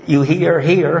you hear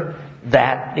here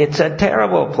that it's a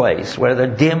terrible place where the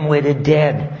dim-witted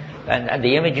dead and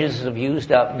the images of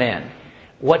used up men.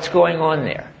 What's going on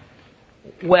there?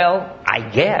 Well, I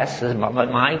guess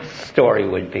my story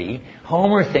would be,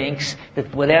 Homer thinks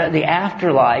that the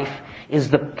afterlife is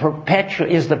the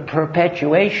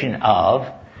perpetuation of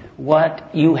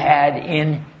what you had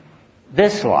in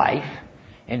this life.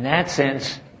 In that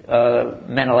sense,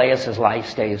 Menelaus' life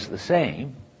stays the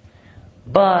same,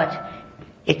 but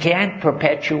it can't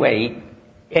perpetuate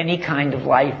any kind of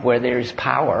life where there's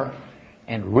power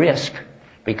and risk,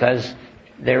 because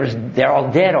they're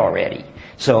all dead already.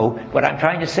 So what I'm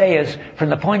trying to say is, from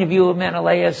the point of view of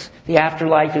Menelaus, the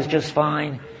afterlife is just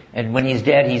fine, and when he's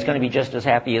dead, he's going to be just as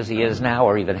happy as he is now,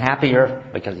 or even happier,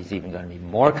 because he's even going to be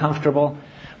more comfortable.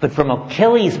 But from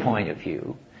Achilles' point of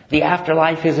view, the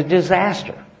afterlife is a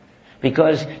disaster,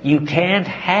 because you can't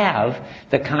have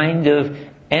the kind of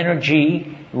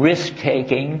energy,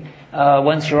 risk-taking,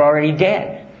 once you're already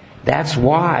dead. That's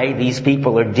why these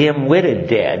people are dim-witted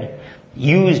dead,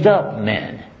 used up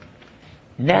men.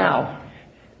 Now,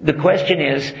 the question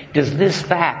is, does this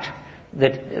fact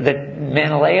that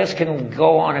Menelaus can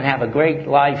go on and have a great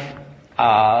life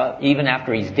even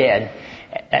after he's dead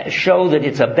show that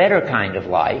it's a better kind of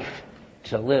life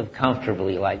to live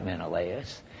comfortably like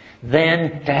Menelaus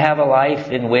than to have a life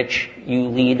in which you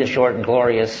lead a short and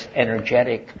glorious,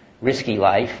 energetic, risky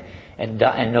life and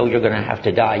know you're going to have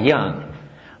to die young?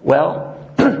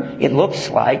 Well, it looks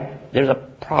like there's a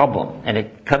problem, and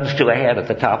it comes to a head at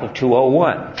the top of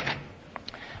 201.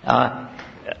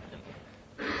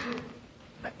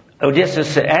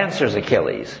 Odysseus answers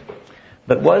Achilles,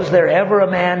 but was there ever a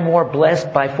man more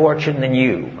blessed by fortune than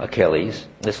you, Achilles?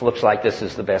 This looks like this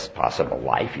is the best possible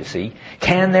life, you see.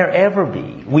 Can there ever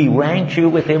be? We ranked you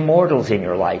with immortals in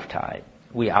your lifetime.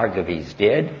 We Argives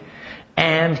did.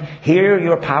 And here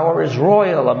your power is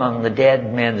royal among the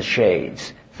dead men's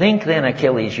shades. Think then,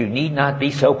 Achilles, you need not be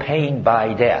so pained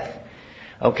by death.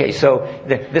 Okay, so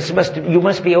you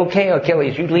must be okay,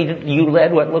 Achilles. You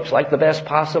led what looks like the best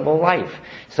possible life.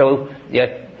 So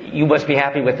you must be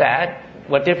happy with that.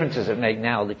 What difference does it make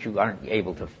now that you aren't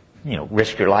able to,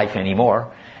 risk your life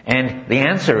anymore? And the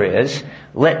answer is,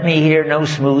 let me hear no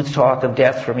smooth talk of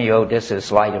death from you,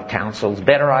 Odysseus, light of counsels.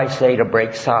 Better, I say, to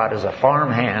break sod as a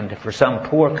farmhand for some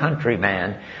poor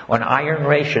countryman on iron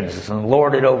rations and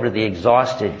lord it over the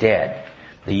exhausted dead.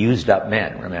 The used up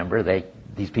men, remember,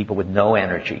 these people with no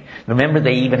energy. Remember,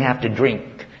 they even have to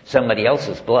drink somebody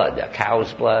else's blood, a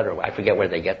cow's blood, or I forget where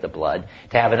they get the blood,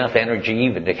 to have enough energy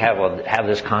even to have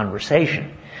this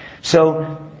conversation.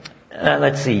 So,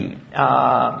 let's see.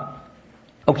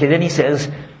 Okay, then he says,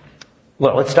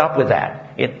 well, let's stop with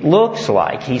that. It looks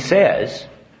like, he says,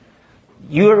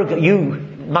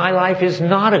 my life is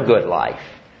not a good life.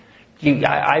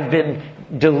 I've been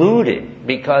deluded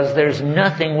because there's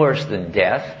nothing worse than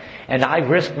death, and I've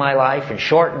risked my life and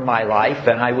shortened my life,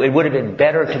 and it would have been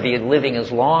better to be living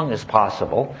as long as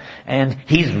possible, and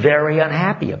he's very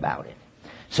unhappy about it.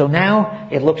 So now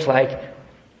it looks like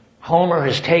Homer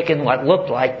has taken what looked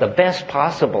like the best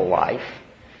possible life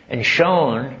and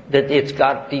shown that it's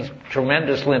got these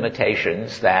tremendous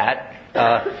limitations, that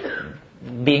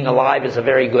being alive is a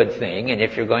very good thing, and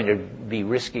if you're going to be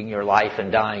risking your life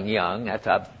and dying young, that's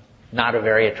not a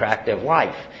very attractive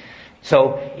life.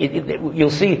 So you'll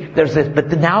see there's this, but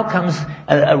now comes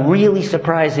a really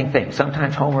surprising thing.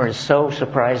 Sometimes Homer is so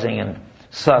surprising and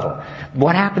subtle.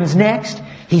 What happens next?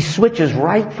 He switches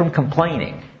right from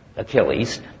complaining,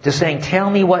 Achilles, to saying, "Tell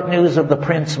me what news of the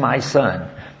prince, my son.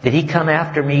 Did he come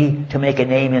after me to make a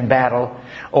name in battle?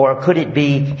 Or could it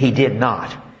be he did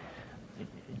not?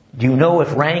 Do you know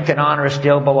if rank and honor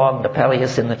still belong to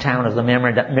Peleus in the town of the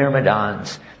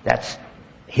Myrmidons?" That's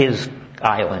his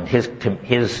island,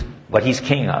 his what he's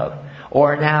king of.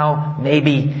 Or now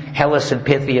maybe Hellas and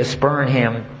Pythia spurn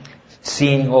him,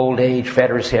 seeing old age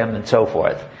fetters him, and so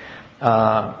forth.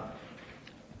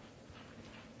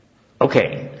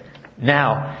 Okay,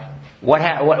 now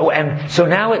and so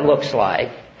now it looks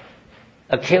like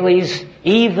Achilles,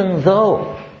 even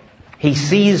though he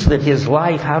sees that his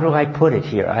life, how do I put it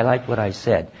here? I like what I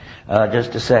said.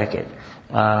 Just a second.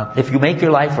 If you make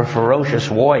your life a ferocious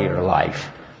warrior life,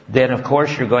 then of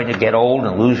course you're going to get old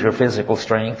and lose your physical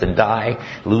strength and die,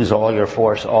 lose all your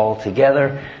force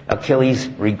altogether. Achilles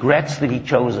regrets that he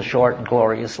chose a short and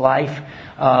glorious life,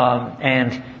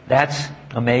 and that's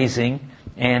amazing.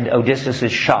 And Odysseus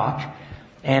is shocked.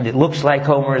 And it looks like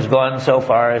Homer has gone so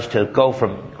far as to go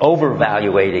from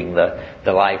overvaluating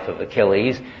the life of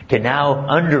Achilles to now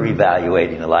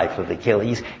under-evaluating the life of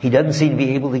Achilles. He doesn't seem to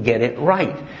be able to get it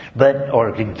right,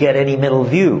 or to get any middle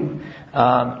view.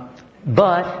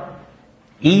 But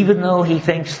even though he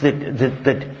thinks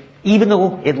that even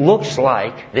though it looks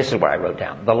like, this is what I wrote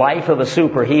down, the life of a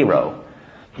superhero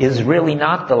is really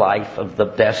not the life of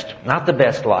not the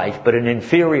best life, but an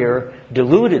inferior,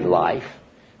 deluded life.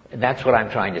 And that's what I'm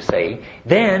trying to say.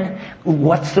 Then,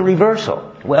 what's the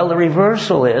reversal? Well, the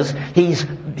reversal is,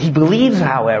 he believes,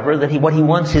 however, that what he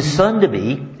wants his son to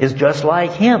be is just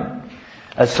like him.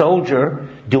 A soldier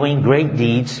doing great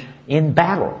deeds in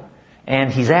battle.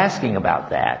 And he's asking about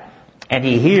that. And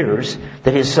he hears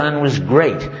that his son was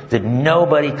great, that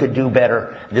nobody could do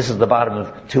better, this is the bottom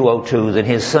of 202, than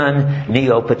his son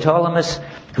Neoptolemus,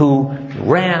 who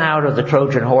ran out of the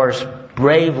Trojan horse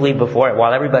bravely before it,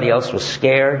 while everybody else was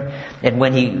scared. And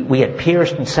when we had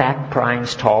pierced and sacked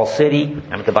Priam's tall city,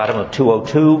 I'm at the bottom of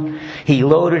 202, he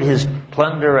loaded his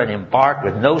plunder and embarked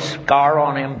with no scar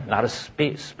on him, not a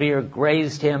spear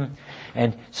grazed him,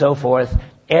 and so forth.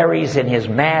 Ares in his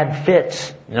mad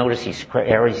fits, notice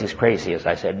Ares is crazy, as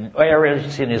I said.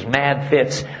 Ares in his mad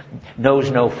fits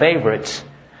knows no favorites.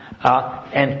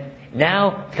 And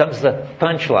now comes the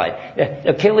punchline.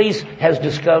 Achilles has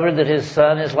discovered that his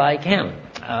son is like him.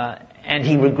 And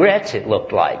he regrets, it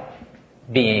looked like,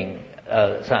 being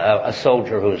a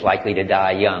soldier who's likely to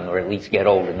die young, or at least get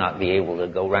old and not be able to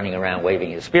go running around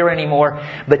waving his spear anymore.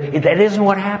 But that isn't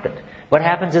what happened. What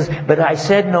happens is, but I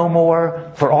said no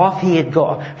more, for he had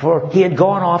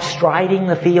gone off striding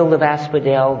the field of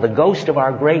Asphodel, the ghost of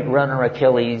our great runner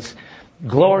Achilles,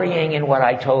 glorying in what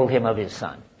I told him of his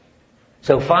son.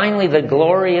 So finally the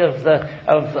glory of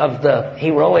the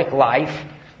heroic life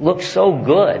looks so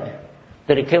good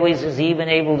that Achilles is even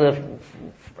able to,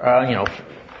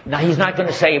 now he's not going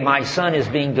to say my son is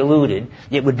being deluded.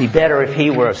 It would be better if he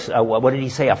were, what did he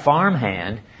say, a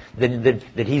farmhand, than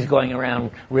that he's going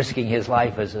around risking his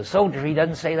life as a soldier. He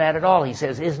doesn't say that at all. He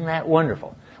says, isn't that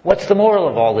wonderful? What's the moral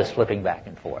of all this flipping back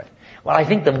and forth? Well, I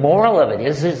think the moral of it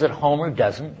is that Homer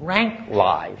doesn't rank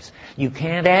lives. You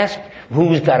can't ask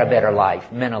who's got a better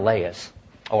life, Menelaus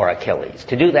or Achilles.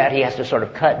 To do that, he has to sort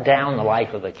of cut down the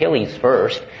life of Achilles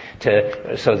first,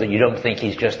 so that you don't think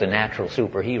he's just a natural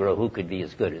superhero who could be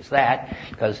as good as that,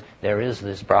 because there is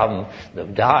this problem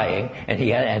of dying,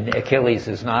 and Achilles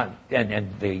is not, and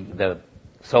the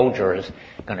soldier is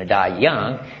going to die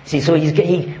young. See, so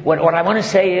what I want to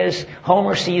say is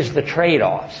Homer sees the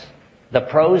trade-offs. the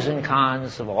pros and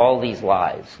cons of all these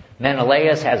lives.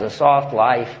 Menelaus has a soft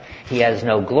life. He has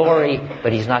no glory,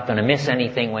 but he's not going to miss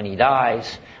anything when he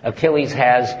dies. Achilles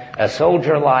has a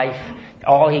soldier life.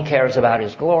 All he cares about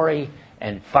is glory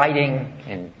and fighting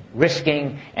and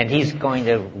risking, and he's going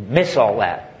to miss all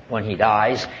that when he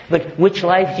dies. But which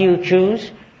life do you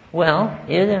choose? Well,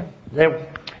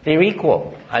 they're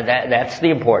equal. That's the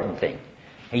important thing.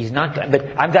 He's not.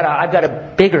 But I've got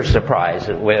a bigger surprise.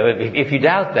 If you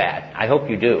doubt that, I hope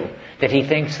you do, that he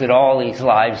thinks that all these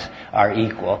lives are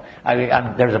equal.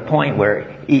 There's a point where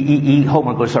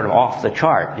Homer goes sort of off the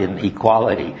chart in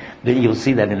equality. You'll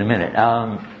see that in a minute.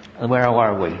 Where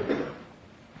are we?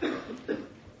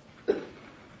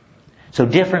 So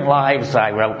different lives,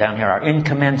 I wrote down here, are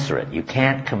incommensurate. You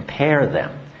can't compare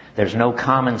them. There's no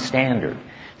common standard.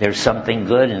 There's something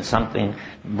good and something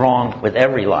wrong with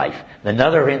every life.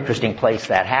 Another interesting place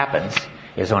that happens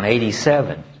is on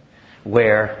 87,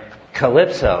 where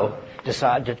Calypso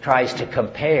tries to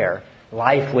compare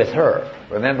life with her.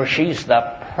 Remember, she's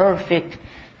the perfect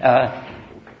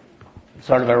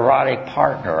sort of erotic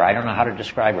partner. I don't know how to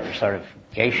describe her, sort of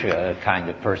geisha kind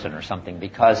of person or something,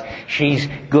 because she's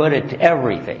good at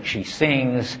everything. She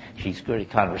sings, she's good at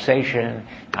conversation,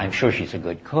 I'm sure she's a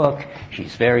good cook,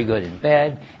 she's very good in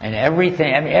bed, and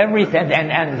everything,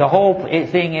 and the whole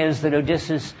thing is that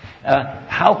Odysseus,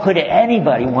 how could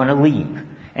anybody want to leave?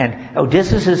 And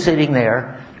Odysseus is sitting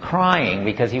there crying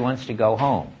because he wants to go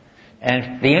home.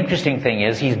 And the interesting thing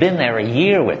is, he's been there a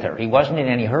year with her. He wasn't in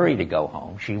any hurry to go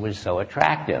home. She was so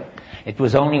attractive. It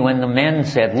was only when the men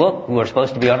said, look, we're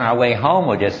supposed to be on our way home,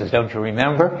 Odysseus, don't you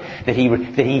remember? That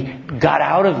he got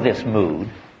out of this mood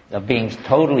of being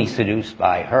totally seduced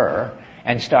by her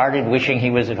and started wishing he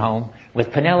was at home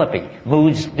with Penelope.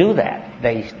 Moods do that.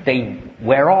 They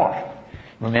wear off.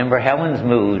 Remember Helen's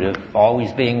mood of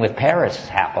always being with Paris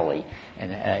happily.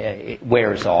 And it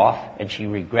wears off, and she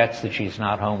regrets that she's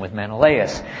not home with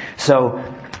Menelaus. So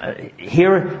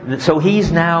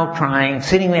he's now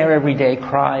sitting there every day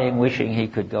crying, wishing he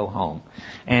could go home.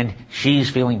 And she's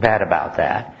feeling bad about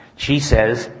that. She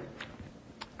says,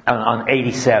 on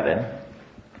 87,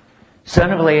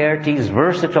 son of Laertes,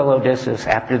 versatile Odysseus,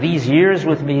 after these years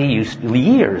with me,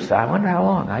 years, I wonder how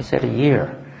long, I said a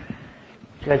year.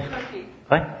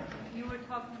 What?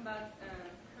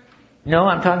 No,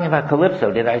 I'm talking about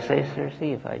Calypso. Did I say Circe?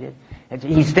 If I did.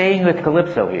 He's staying with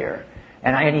Calypso here.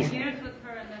 And he's years with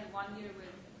her and then 1 year with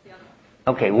the other.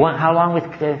 Okay, how long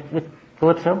with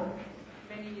Calypso?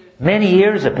 Many years. Many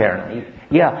years, apparently.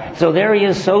 Yeah, so there he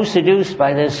is, so seduced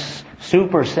by this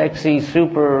super sexy,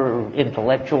 super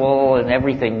intellectual and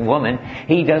everything woman,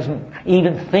 he doesn't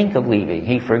even think of leaving.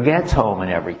 He forgets home and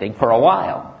everything for a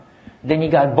while. Then he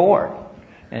got bored.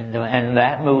 And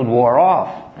that mood wore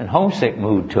off, and homesick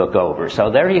mood took over.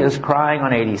 So there he is crying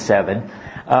on 87,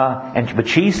 but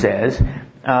she says,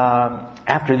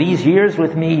 after these years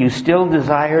with me, you still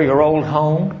desire your old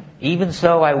home? Even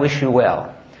so, I wish you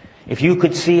well. If you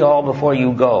could see all before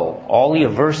you go, all the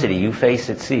adversity you face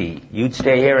at sea, you'd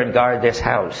stay here and guard this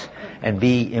house and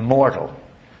be immortal,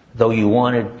 though you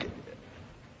wanted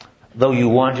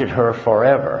her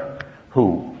forever.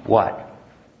 Who? What?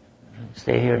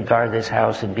 Stay here and guard this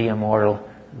house and be immortal,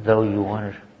 though you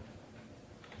wanted.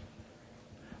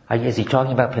 Is he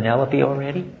talking about Penelope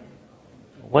already?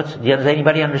 Does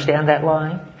anybody understand that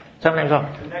line? Sometimes.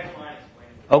 The next line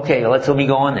explains. Okay, let me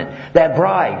go on then. That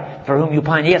bride for whom you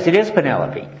pine. Yes, it is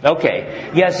Penelope.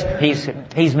 Okay. Yes,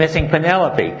 he's missing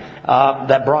Penelope.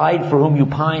 That bride for whom you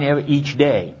pine each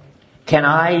day. Can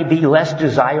I be less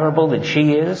desirable than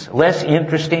she is? Less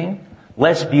interesting?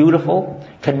 Less beautiful?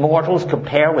 Can mortals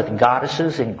compare with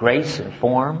goddesses in grace and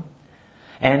form?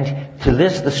 And to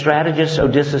this the strategist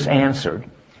Odysseus answered.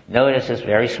 Notice this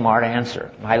very smart answer.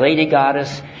 My lady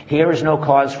goddess, here is no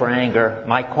cause for anger.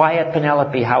 My quiet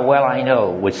Penelope, how well I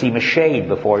know, would seem a shade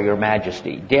before your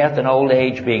majesty, death and old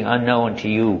age being unknown to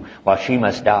you while she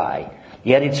must die.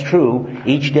 Yet it's true,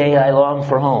 each day I long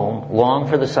for home, long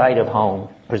for the sight of home,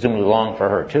 presumably long for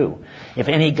her too. If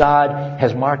any god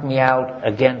has marked me out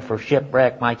again for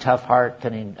shipwreck, my tough heart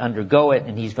can undergo it,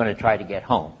 and he's going to try to get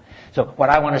home. So what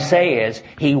I want to say is,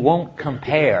 he won't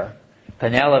compare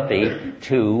Penelope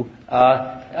to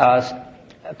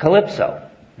Calypso.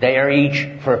 They are each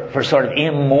for sort of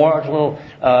immortal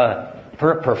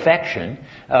perfection.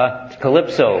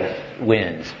 Calypso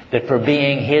wins. That for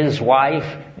being his wife,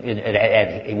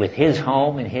 with his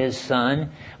home and his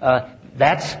son,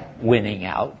 that's winning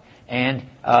out. And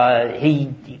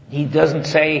he doesn't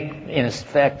say, in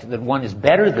effect, that one is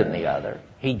better than the other.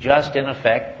 He just, in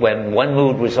effect, when one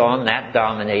mood was on, that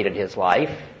dominated his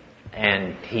life,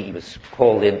 and he was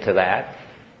pulled into that.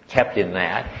 kept in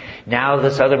that. Now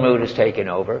this other mood has taken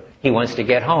over. He wants to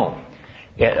get home.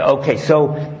 Yeah, okay, so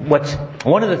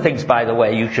one of the things, by the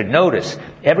way, you should notice,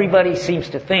 everybody seems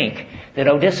to think that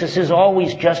Odysseus is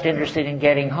always just interested in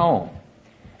getting home.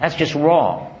 That's just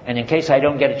wrong. And in case I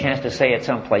don't get a chance to say it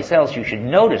someplace else, you should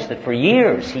notice that for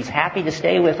years he's happy to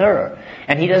stay with her.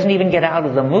 And he doesn't even get out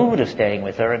of the mood of staying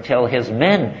with her until his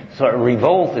men sort of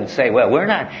revolt and say, well, we're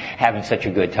not having such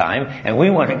a good time and we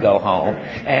want to go home.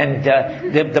 And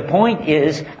the point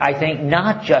is, I think,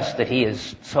 not just that he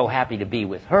is so happy to be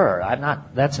with her.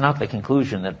 That's not the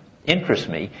conclusion that interests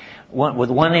me.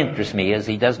 One interests me is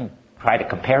he doesn't try to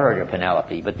compare her to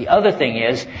Penelope. But the other thing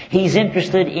is, he's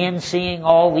interested in seeing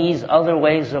all these other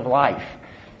ways of life.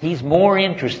 He's more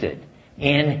interested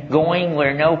in going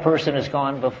where no person has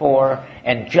gone before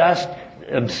and just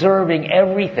observing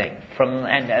everything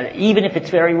and even if it's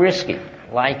very risky,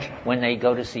 like when they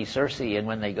go to see Circe and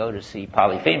when they go to see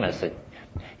Polyphemus,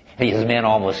 his men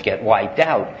almost get wiped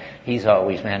out. He's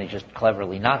always manages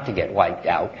cleverly not to get wiped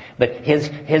out. But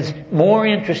his more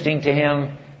interesting to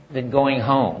him than going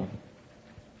home,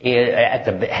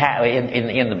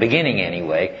 in the beginning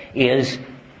anyway, is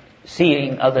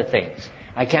seeing other things.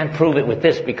 I can't prove it with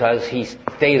this because he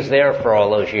stays there for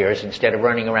all those years instead of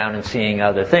running around and seeing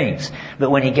other things. But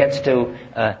when he gets to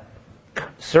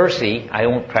Circe, I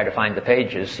won't try to find the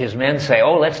pages, his men say,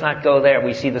 oh, let's not go there.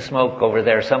 We see the smoke over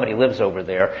there. Somebody lives over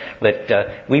there. But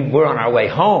we're on our way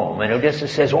home. And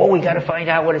Odysseus says, oh, we got to find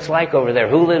out what it's like over there.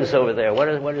 Who lives over there?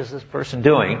 What is this person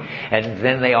doing? And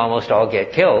then they almost all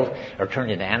get killed, or turned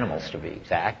into animals to be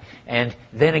exact. And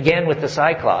then again with the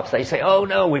Cyclops, they say, oh,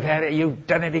 no, you've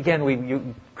done it again.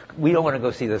 We don't want to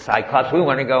go see the Cyclops. We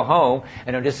want to go home.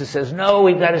 And Odysseus says, no,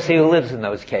 we've got to see who lives in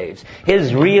those caves.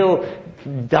 His real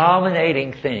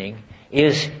dominating thing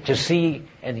is to see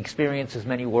and experience as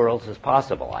many worlds as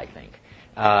possible, I think.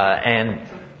 And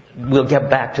we'll get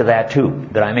back to that too,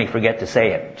 but I may forget to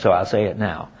say it, so I'll say it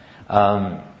now.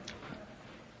 I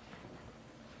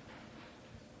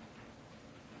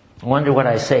wonder what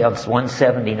I say of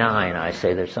 179. I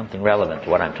say there's something relevant to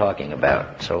what I'm talking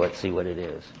about, so let's see what it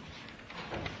is.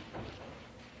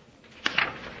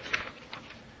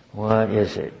 What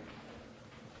is it?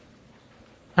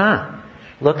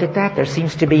 Look at that. There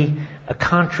seems to be a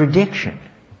contradiction.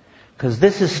 Because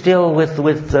this is still with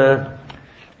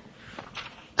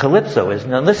Calypso,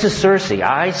 isn't it? This is Circe.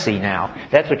 I see now.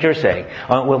 That's what you're saying.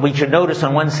 Well, we should notice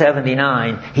on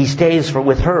 179, he stays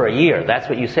with her a year. That's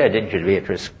what you said, didn't you,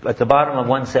 Beatrice? At the bottom of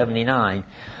 179,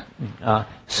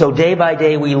 so day by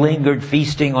day we lingered,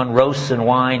 feasting on roasts and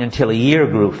wine until a year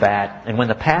grew fat. And when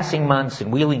the passing months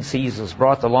and wheeling seasons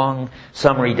brought the long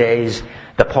summery days,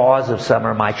 the pause of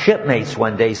summer, my shipmates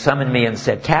one day summoned me and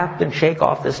said, Captain, shake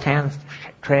off this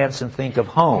trance and think of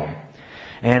home.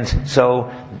 And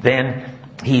so then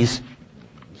he's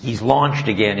launched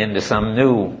again into some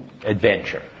new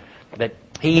adventure. But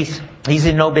he's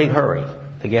in no big hurry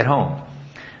to get home.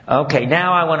 Okay,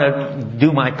 now I want to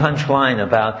do my punchline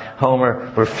about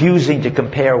Homer refusing to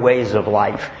compare ways of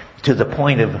life to the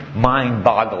point of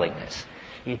mind-bogglingness.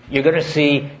 You're going to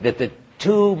see that the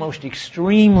two most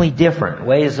extremely different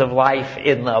ways of life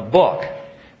in the book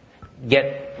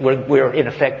we're in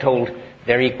effect told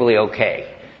they're equally okay.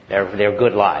 They're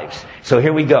good lives. So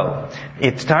here we go.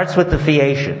 It starts with the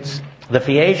Phaeacians. The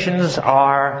Phaeacians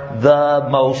are the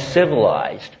most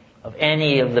civilized of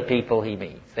any of the people he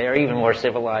meets. They're even more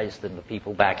civilized than the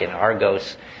people back in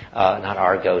Ithaca,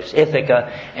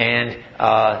 and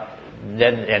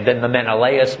then the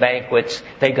Menelaus banquets.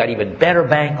 They've got even better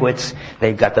banquets.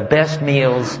 They've got the best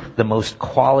meals, the most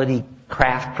quality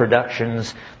craft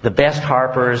productions, the best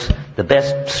harpers, the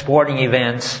best sporting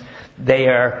events. They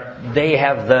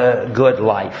have the good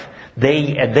life.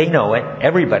 They know it.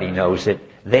 Everybody knows it.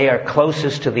 They are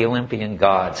closest to the Olympian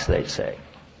gods, they say.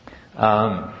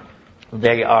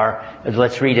 They are,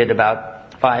 let's read it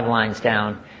about 5 lines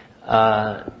down.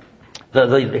 And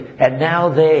now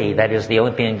they, that is the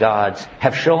Olympian gods,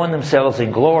 have shown themselves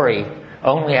in glory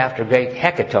only after great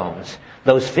hecatombs.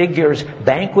 Those figures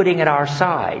banqueting at our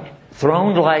side,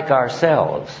 throned like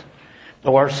ourselves.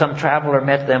 Or some traveler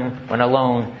met them when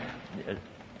alone.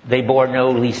 They bore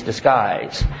no least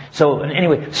disguise. So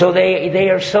anyway, so they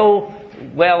are so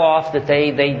well off that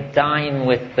they dine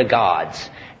with the gods.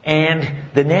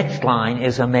 And the next line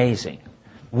is amazing.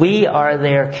 We are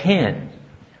their kin.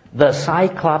 The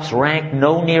Cyclops rank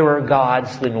no nearer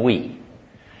gods than we.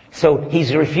 So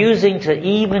he's refusing to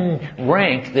even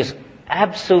rank this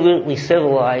absolutely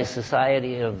civilized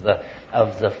society of the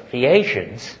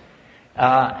Phaeacians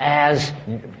as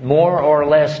more or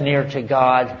less near to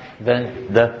God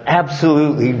than the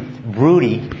absolutely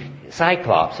broody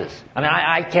Cyclopses. I mean,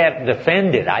 I can't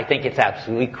defend it. I think it's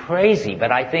absolutely crazy,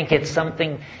 but I think it's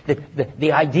something that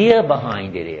the idea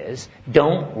behind it is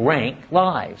don't rank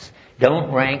lives.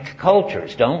 Don't rank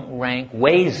cultures. Don't rank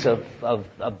ways of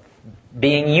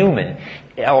being human.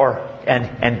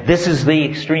 And this is the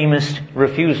extremist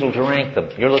refusal to rank them.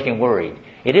 You're looking worried.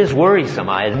 It is worrisome,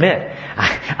 I admit.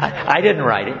 I didn't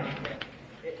write it.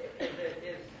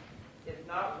 Is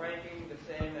not ranking the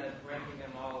same as ranking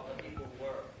them all of equal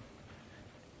worth?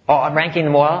 Oh, I'm ranking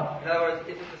them all? In other words,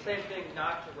 is it the same thing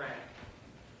not to rank?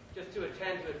 Just to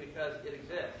attend to it because it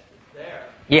exists. It's there.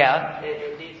 Yeah.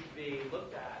 It needs to be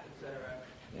looked at, etc.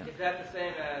 Yeah. Is that the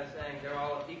same as saying they're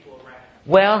all of equal rank?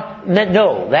 Well,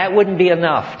 no, that wouldn't be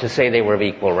enough to say they were of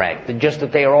equal rank. Just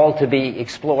that they are all to be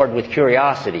explored with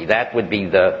curiosity. That would be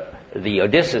the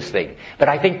Odysseus thing. But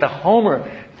I think the Homer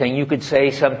thing, you could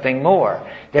say something more.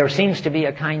 There seems to be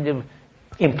a kind of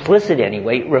implicit,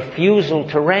 anyway, refusal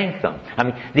to rank them. I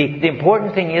mean, the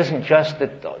important thing isn't just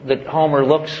that Homer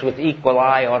looks with equal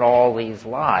eye on all these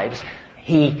lives.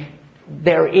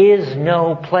 There is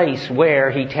no place where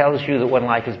he tells you that one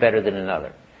life is better than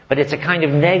another. But it's a kind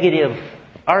of negative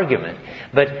argument.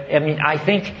 But, I mean, I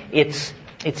think it's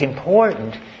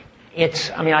important.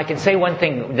 I can say one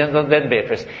thing, then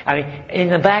Beatrice. I mean, in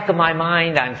the back of my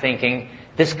mind, I'm thinking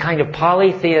this kind of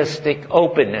polytheistic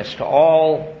openness to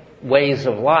all ways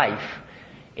of life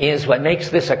is what makes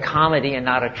this a comedy and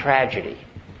not a tragedy.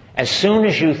 As soon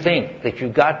as you think that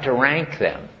you've got to rank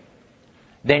them,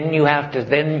 then you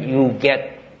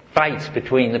get fights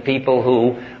between the people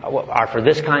who are for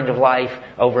this kind of life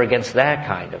over against that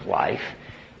kind of life.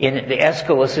 The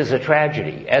Aeschylus is a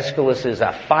tragedy. Aeschylus is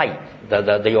a fight, the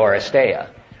Oresteia,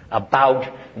 about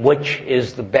which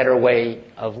is the better way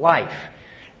of life.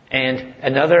 And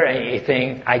another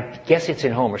thing, I guess it's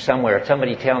in Homer somewhere.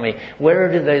 Somebody tell me,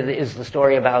 where is the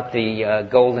story about the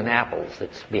golden apples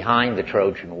that's behind the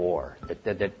Trojan War?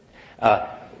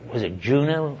 Was it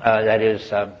Juno? That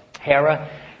is Hera.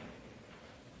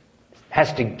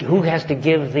 Who has to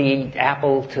give the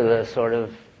apple to the sort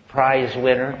of prize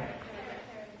winner?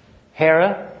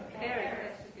 Hera?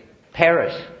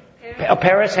 Paris.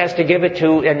 Paris has to give it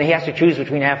to, and he has to choose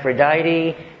between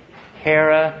Aphrodite,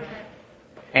 Hera,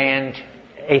 and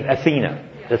Athena,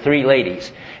 the three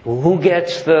ladies. Who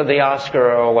gets the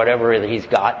Oscar or whatever he's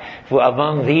got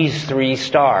among these three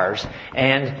stars?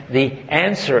 And the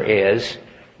answer is,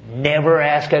 never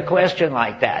ask a question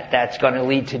like that. That's going to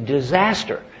lead to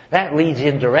disaster. That leads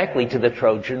indirectly to the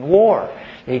Trojan War.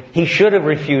 He should have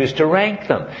refused to rank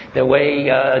them. The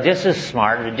way Odysseus is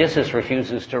smart, Odysseus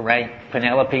refuses to rank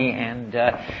Penelope and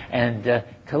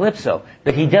Calypso.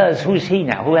 But he does. Who's he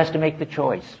now? Who has to make the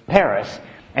choice? Paris.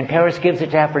 And Paris gives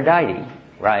it to Aphrodite,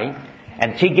 right?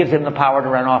 And she gives him the power to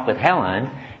run off with Helen,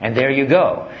 and there you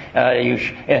go.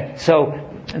 So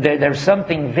there's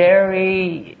something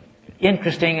very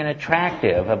interesting and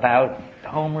attractive about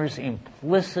Homer's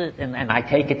implicit, and I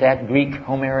take it that Greek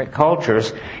Homeric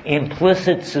culture's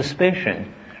implicit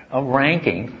suspicion of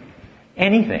ranking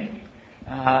anything.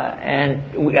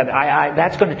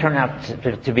 That's going to turn out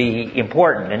to be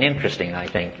important and interesting, I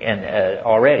think, and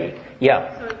already.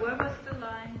 Yeah. Sorry, where was the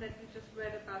line that you just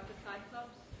read about the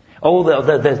Cyclops? Oh,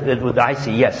 I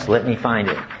see, yes, let me find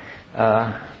it.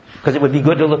 Because it would be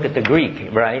good to look at the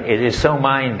Greek, right? It is so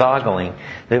mind-boggling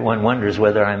that one wonders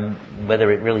whether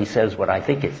it really says what I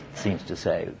think it seems to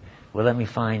say. Well, let me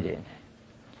find it.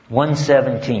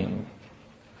 117.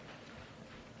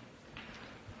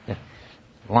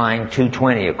 Line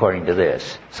 220, according to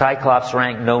this. Cyclops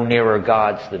rank no nearer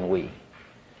gods than we.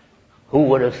 Who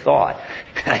would have thought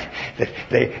that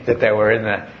they were in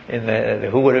the?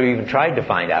 Who would have even tried to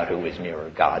find out who was nearer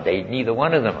God? Neither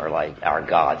one of them are like our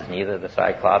gods. Neither the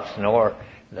Cyclops nor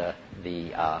the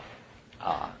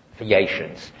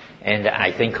Phaeacians. And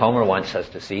I think Homer wants us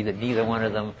to see that neither one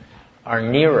of them are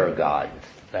nearer gods.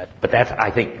 But that's,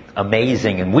 I think,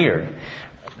 amazing and weird.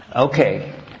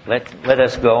 Okay, let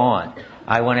us go on.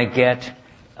 I want to get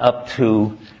up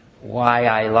to why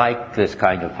I like this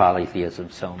kind of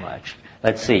polytheism so much.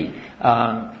 Let's see.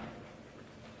 I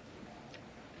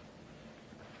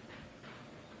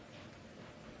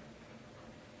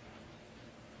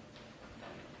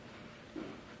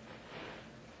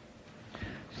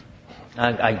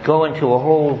go into a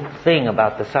whole thing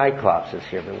about the Cyclopses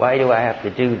here, but why do I have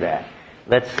to do that?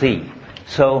 Let's see.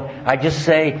 So I just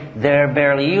say they're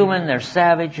barely human, they're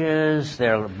savages,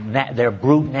 they're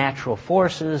brute natural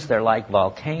forces, they're like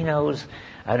volcanoes.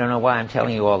 I don't know why I'm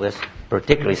telling you all this,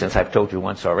 particularly since I've told you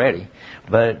once already.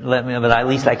 But at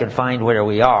least I can find where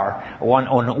we are.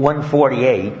 On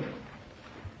 148.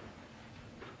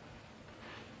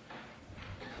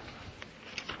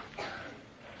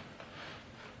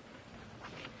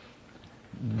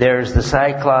 there's the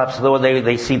Cyclops, though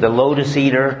they see the Lotus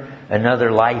Eater,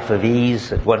 another life of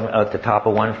ease at the top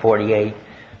of 148,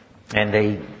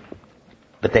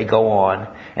 but they go on,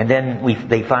 and then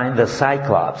they find the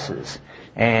Cyclopses,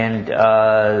 and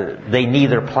they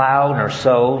neither plow nor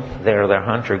sow. They're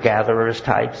hunter-gatherers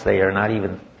types. They are not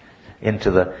even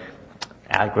into the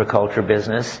agriculture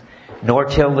business, nor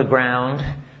till the ground.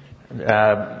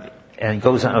 And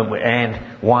goes on, and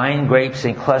wine, grapes,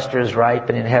 and clusters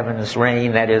ripen in heaven's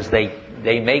rain. That is, they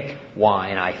make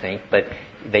wine, I think, but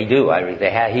they do.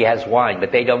 He has wine,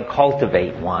 but they don't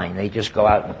cultivate wine. They just go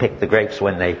out and pick the grapes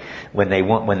when they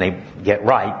get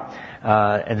ripe.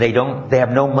 And they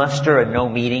have no muster and no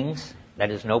meetings.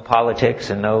 That is, no politics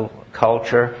and no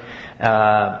culture.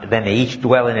 Then they each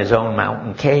dwell in his own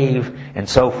mountain cave, and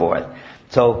so forth.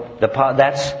 So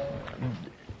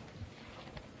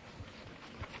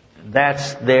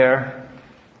that's their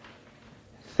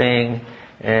thing,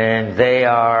 and they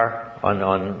are on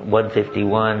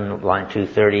 151, line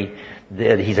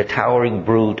 230. He's a towering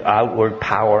brute, outward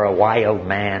power, a wild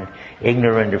man,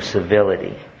 ignorant of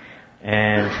civility,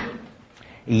 and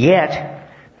yet,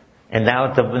 and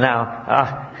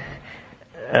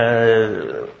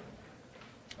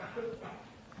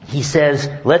he says,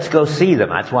 "Let's go see them."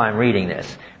 That's why I'm reading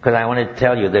this. Because I want to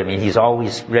tell you that, he's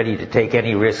always ready to take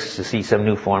any risks to see some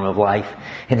new form of life.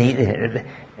 And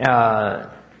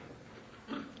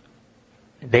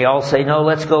they all say, "No,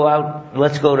 let's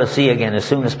go to sea again as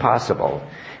soon as possible."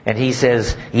 And he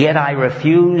says, "Yet I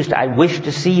refused. I wished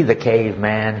to see the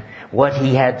caveman, what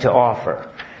he had to offer."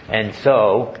 And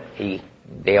so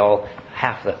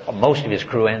most of his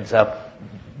crew ends up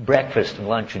breakfast and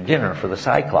lunch and dinner for the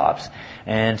Cyclops.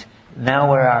 And now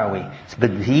where are we?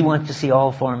 But he wants to see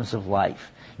all forms of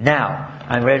life. Now,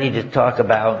 I'm ready to talk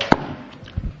about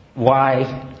why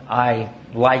I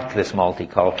like this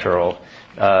multicultural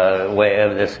way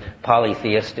of this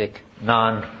polytheistic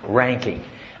non-ranking.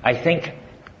 I think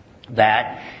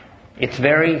that it's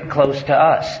very close to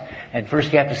us. And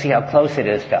first you have to see how close it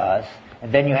is to us.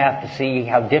 And then you have to see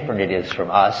how different it is from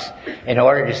us in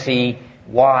order to see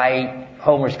why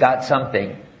Homer's got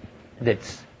something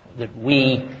that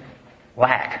we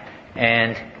lack,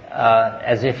 and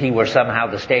as if he were somehow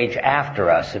the stage after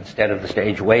us instead of the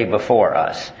stage way before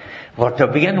us. Well, to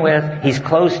begin with, he's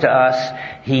close to us.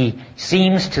 He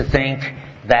seems to think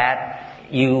that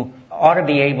you ought to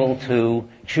be able to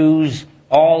choose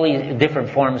all these different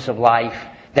forms of life.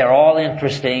 They're all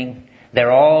interesting.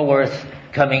 They're all worth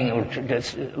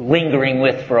lingering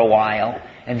with for a while.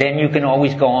 And then you can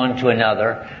always go on to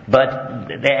another.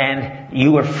 And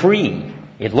you are free,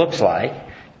 it looks like.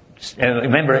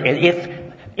 Remember, if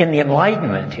in the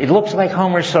Enlightenment, it looks like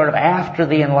Homer's sort of after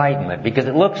the Enlightenment, because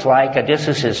it looks like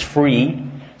Odysseus is free,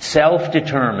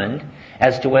 self-determined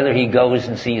as to whether he goes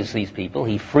and sees these people.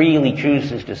 He freely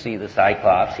chooses to see the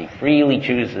Cyclops. He freely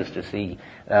chooses to see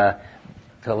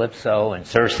Calypso and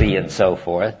Circe and so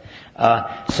forth.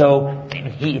 So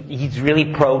he's really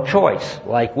pro-choice,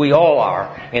 like we all are,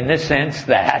 in the sense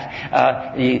that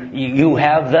you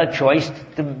have the choice.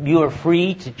 You are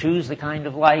free to choose the kind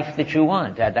of life that you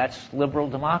want. That's liberal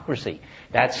democracy.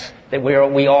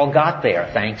 We all got there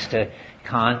thanks to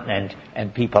Kant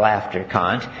and people after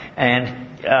Kant. And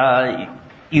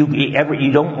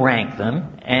you don't rank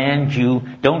them, and you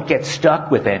don't get stuck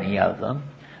with any of them.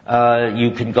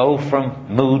 You can go from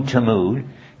mood to mood.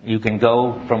 You can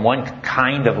go from one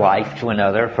kind of life to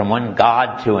another, from one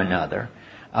god to another.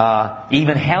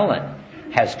 Even Helen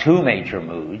has two major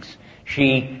moods.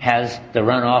 She has the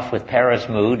run off with Paris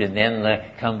mood, and then the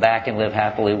come back and live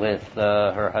happily with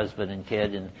her husband and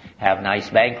kid and have nice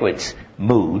banquets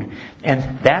mood.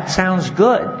 And that sounds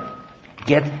good.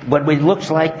 What it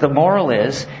looks like the moral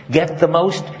is, have the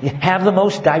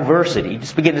most diversity.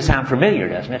 Just begin to sound familiar,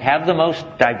 doesn't it? Have the most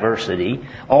diversity,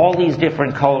 all these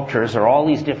different cultures or all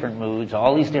these different moods,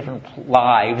 all these different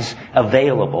lives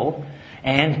available,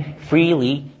 and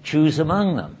freely choose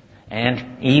among them,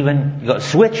 and even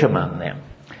switch among them.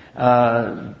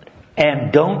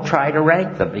 And don't try to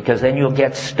rank them, because then you'll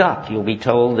get stuck. You'll be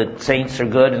told that saints are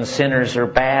good and sinners are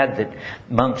bad, that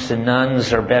monks and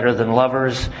nuns are better than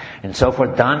lovers, and so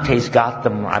forth. Dante's got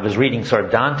them. I was reading sort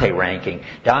of Dante ranking.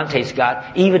 Dante's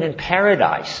got, even in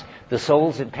paradise, the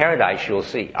souls in paradise, you'll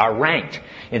see, are ranked.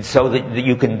 And so that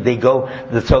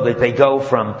they go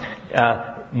from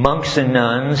monks and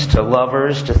nuns to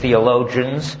lovers to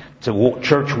theologians to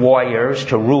church warriors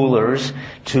to rulers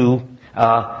to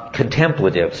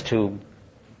contemplatives, to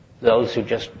those who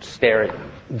just stare at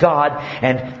God,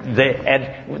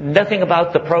 and nothing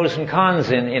about the pros and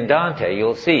cons in Dante.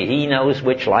 You'll see he knows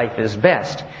which life is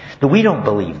best, but we don't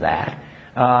believe that.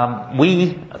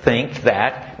 We think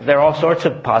that there are all sorts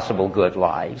of possible good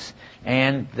lives,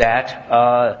 and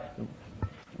that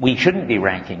we shouldn't be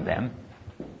ranking them.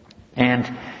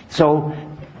 And so,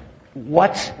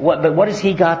 what has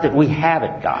he got that we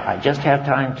haven't got? I just have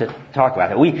time to talk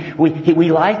about it. We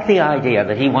like the idea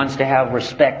that he wants to have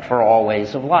respect for all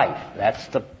ways of life. That's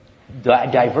the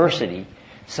diversity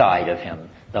side of him,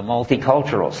 the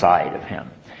multicultural side of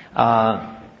him.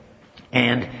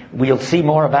 And we'll see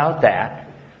more about that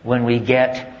when we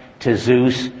get to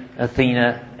Zeus,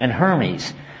 Athena, and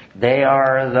Hermes. They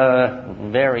are the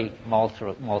very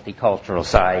multicultural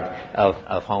side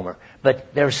of Homer.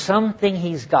 But there's something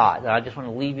he's got, and I just want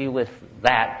to leave you with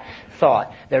that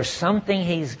thought. There's something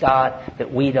he's got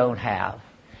that we don't have.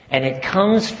 And it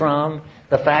comes from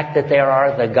the fact that there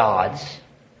are the gods,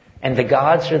 and the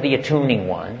gods are the attuning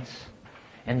ones,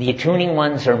 and the attuning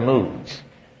ones are moods.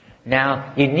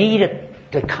 Now, you need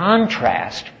to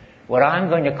contrast what I'm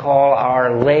going to call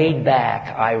our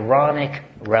laid-back, ironic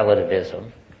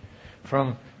relativism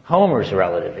from Homer's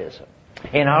relativism.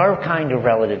 In our kind of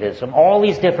relativism, all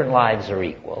these different lives are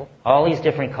equal. All these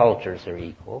different cultures are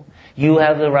equal. You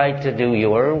have the right to do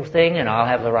your thing, and I'll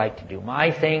have the right to do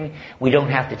my thing. We don't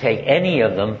have to take any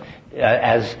of them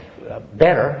as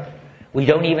better. We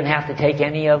don't even have to take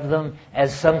any of them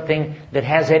as something that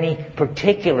has any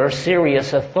particular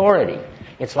serious authority.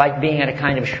 It's like being at a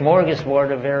kind of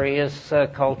smorgasbord of various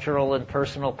cultural and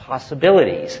personal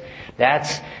possibilities.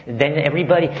 Then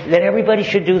everybody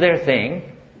should do their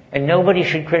thing, and nobody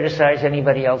should criticize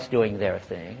anybody else doing their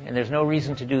thing. And there's no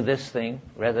reason to do this thing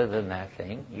rather than that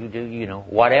thing. You do,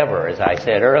 whatever, as I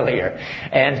said earlier.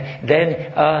 And then,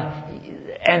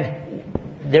 and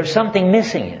there's something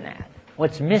missing in that.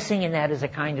 What's missing in that is a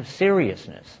kind of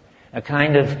seriousness, a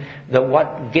kind of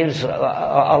what gives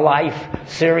a life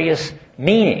serious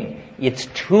meaning. It's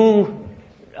too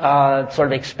sort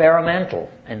of experimental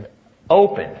and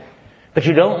open. But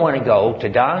you don't want to go to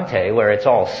Dante where it's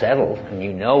all settled and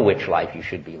you know which life you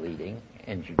should be leading,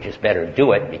 and you just better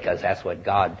do it because that's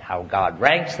how God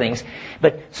ranks things.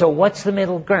 But so what's the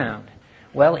middle ground?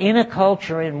 Well, in a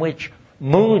culture in which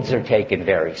moods are taken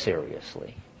very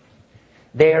seriously,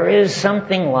 there is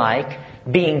something like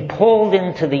being pulled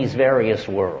into these various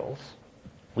worlds.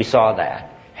 We saw that.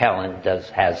 Helen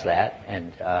has that,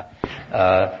 and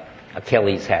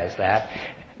Achilles has that.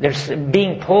 There's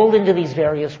being pulled into these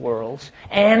various worlds,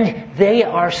 and they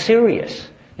are serious.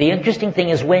 The interesting thing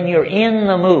is when you're in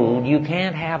the mood, you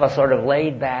can't have a sort of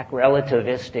laid-back,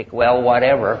 relativistic, well,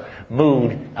 whatever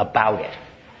mood about it.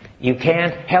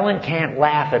 Helen can't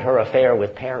laugh at her affair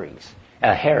with Paris.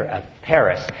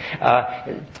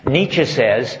 Nietzsche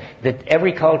says that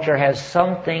every culture has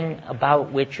something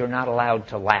about which you're not allowed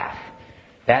to laugh.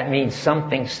 That means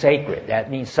something sacred.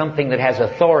 That means something that has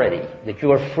authority, that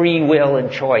your free will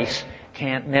and choice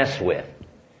can't mess with.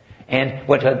 And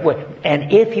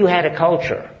if you had a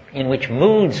culture in which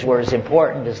moods were as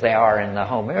important as they are in the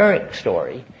Homeric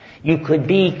story, you could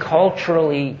be a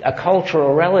cultural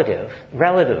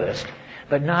relativist,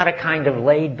 but not a kind of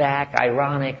laid-back,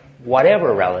 ironic,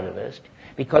 whatever relativist,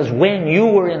 because when you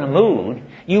were in a mood,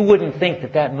 you wouldn't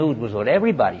think that mood was what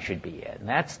everybody should be in.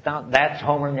 That's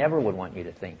Homer never would want you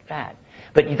to think that.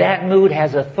 But that mood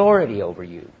has authority over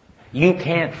you. You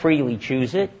can't freely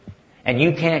choose it, and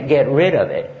you can't get rid of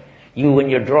it. When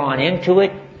you're drawn into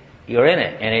it, you're in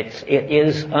it, and it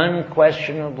is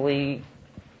unquestionably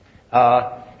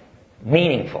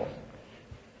meaningful.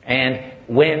 And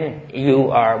when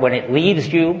it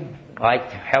leaves you, like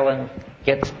Helen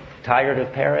gets tired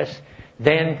of Paris,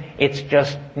 then it's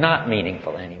just not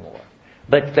meaningful anymore.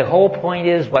 But the whole point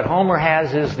is, what Homer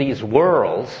has is these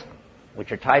worlds,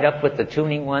 which are tied up with the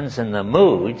tuning ones and the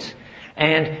moods,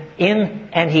 and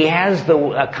he has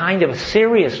a kind of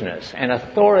seriousness and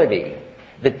authority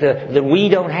that we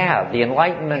don't have. The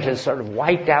Enlightenment has sort of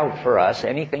wiped out for us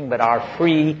anything but our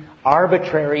free,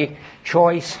 arbitrary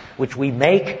choice, which we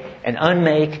make and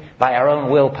unmake by our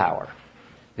own willpower.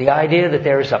 The idea that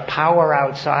there is a power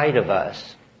outside of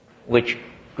us which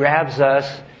grabs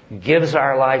us, gives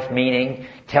our life meaning,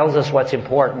 tells us what's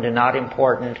important and not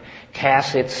important,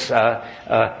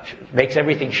 makes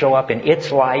everything show up in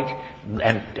its light,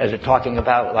 and as we're talking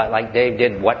about, like Dave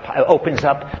did, what opens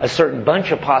up a certain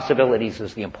bunch of possibilities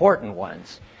as the important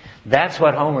ones. That's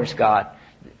what Homer's got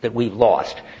that we've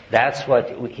lost. That's what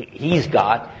he's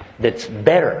got that's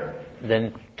better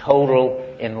than total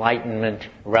Enlightenment,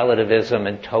 relativism,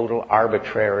 and total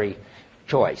arbitrary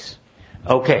choice.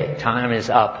 Okay, time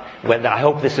is up. I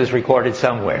hope this is recorded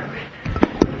somewhere.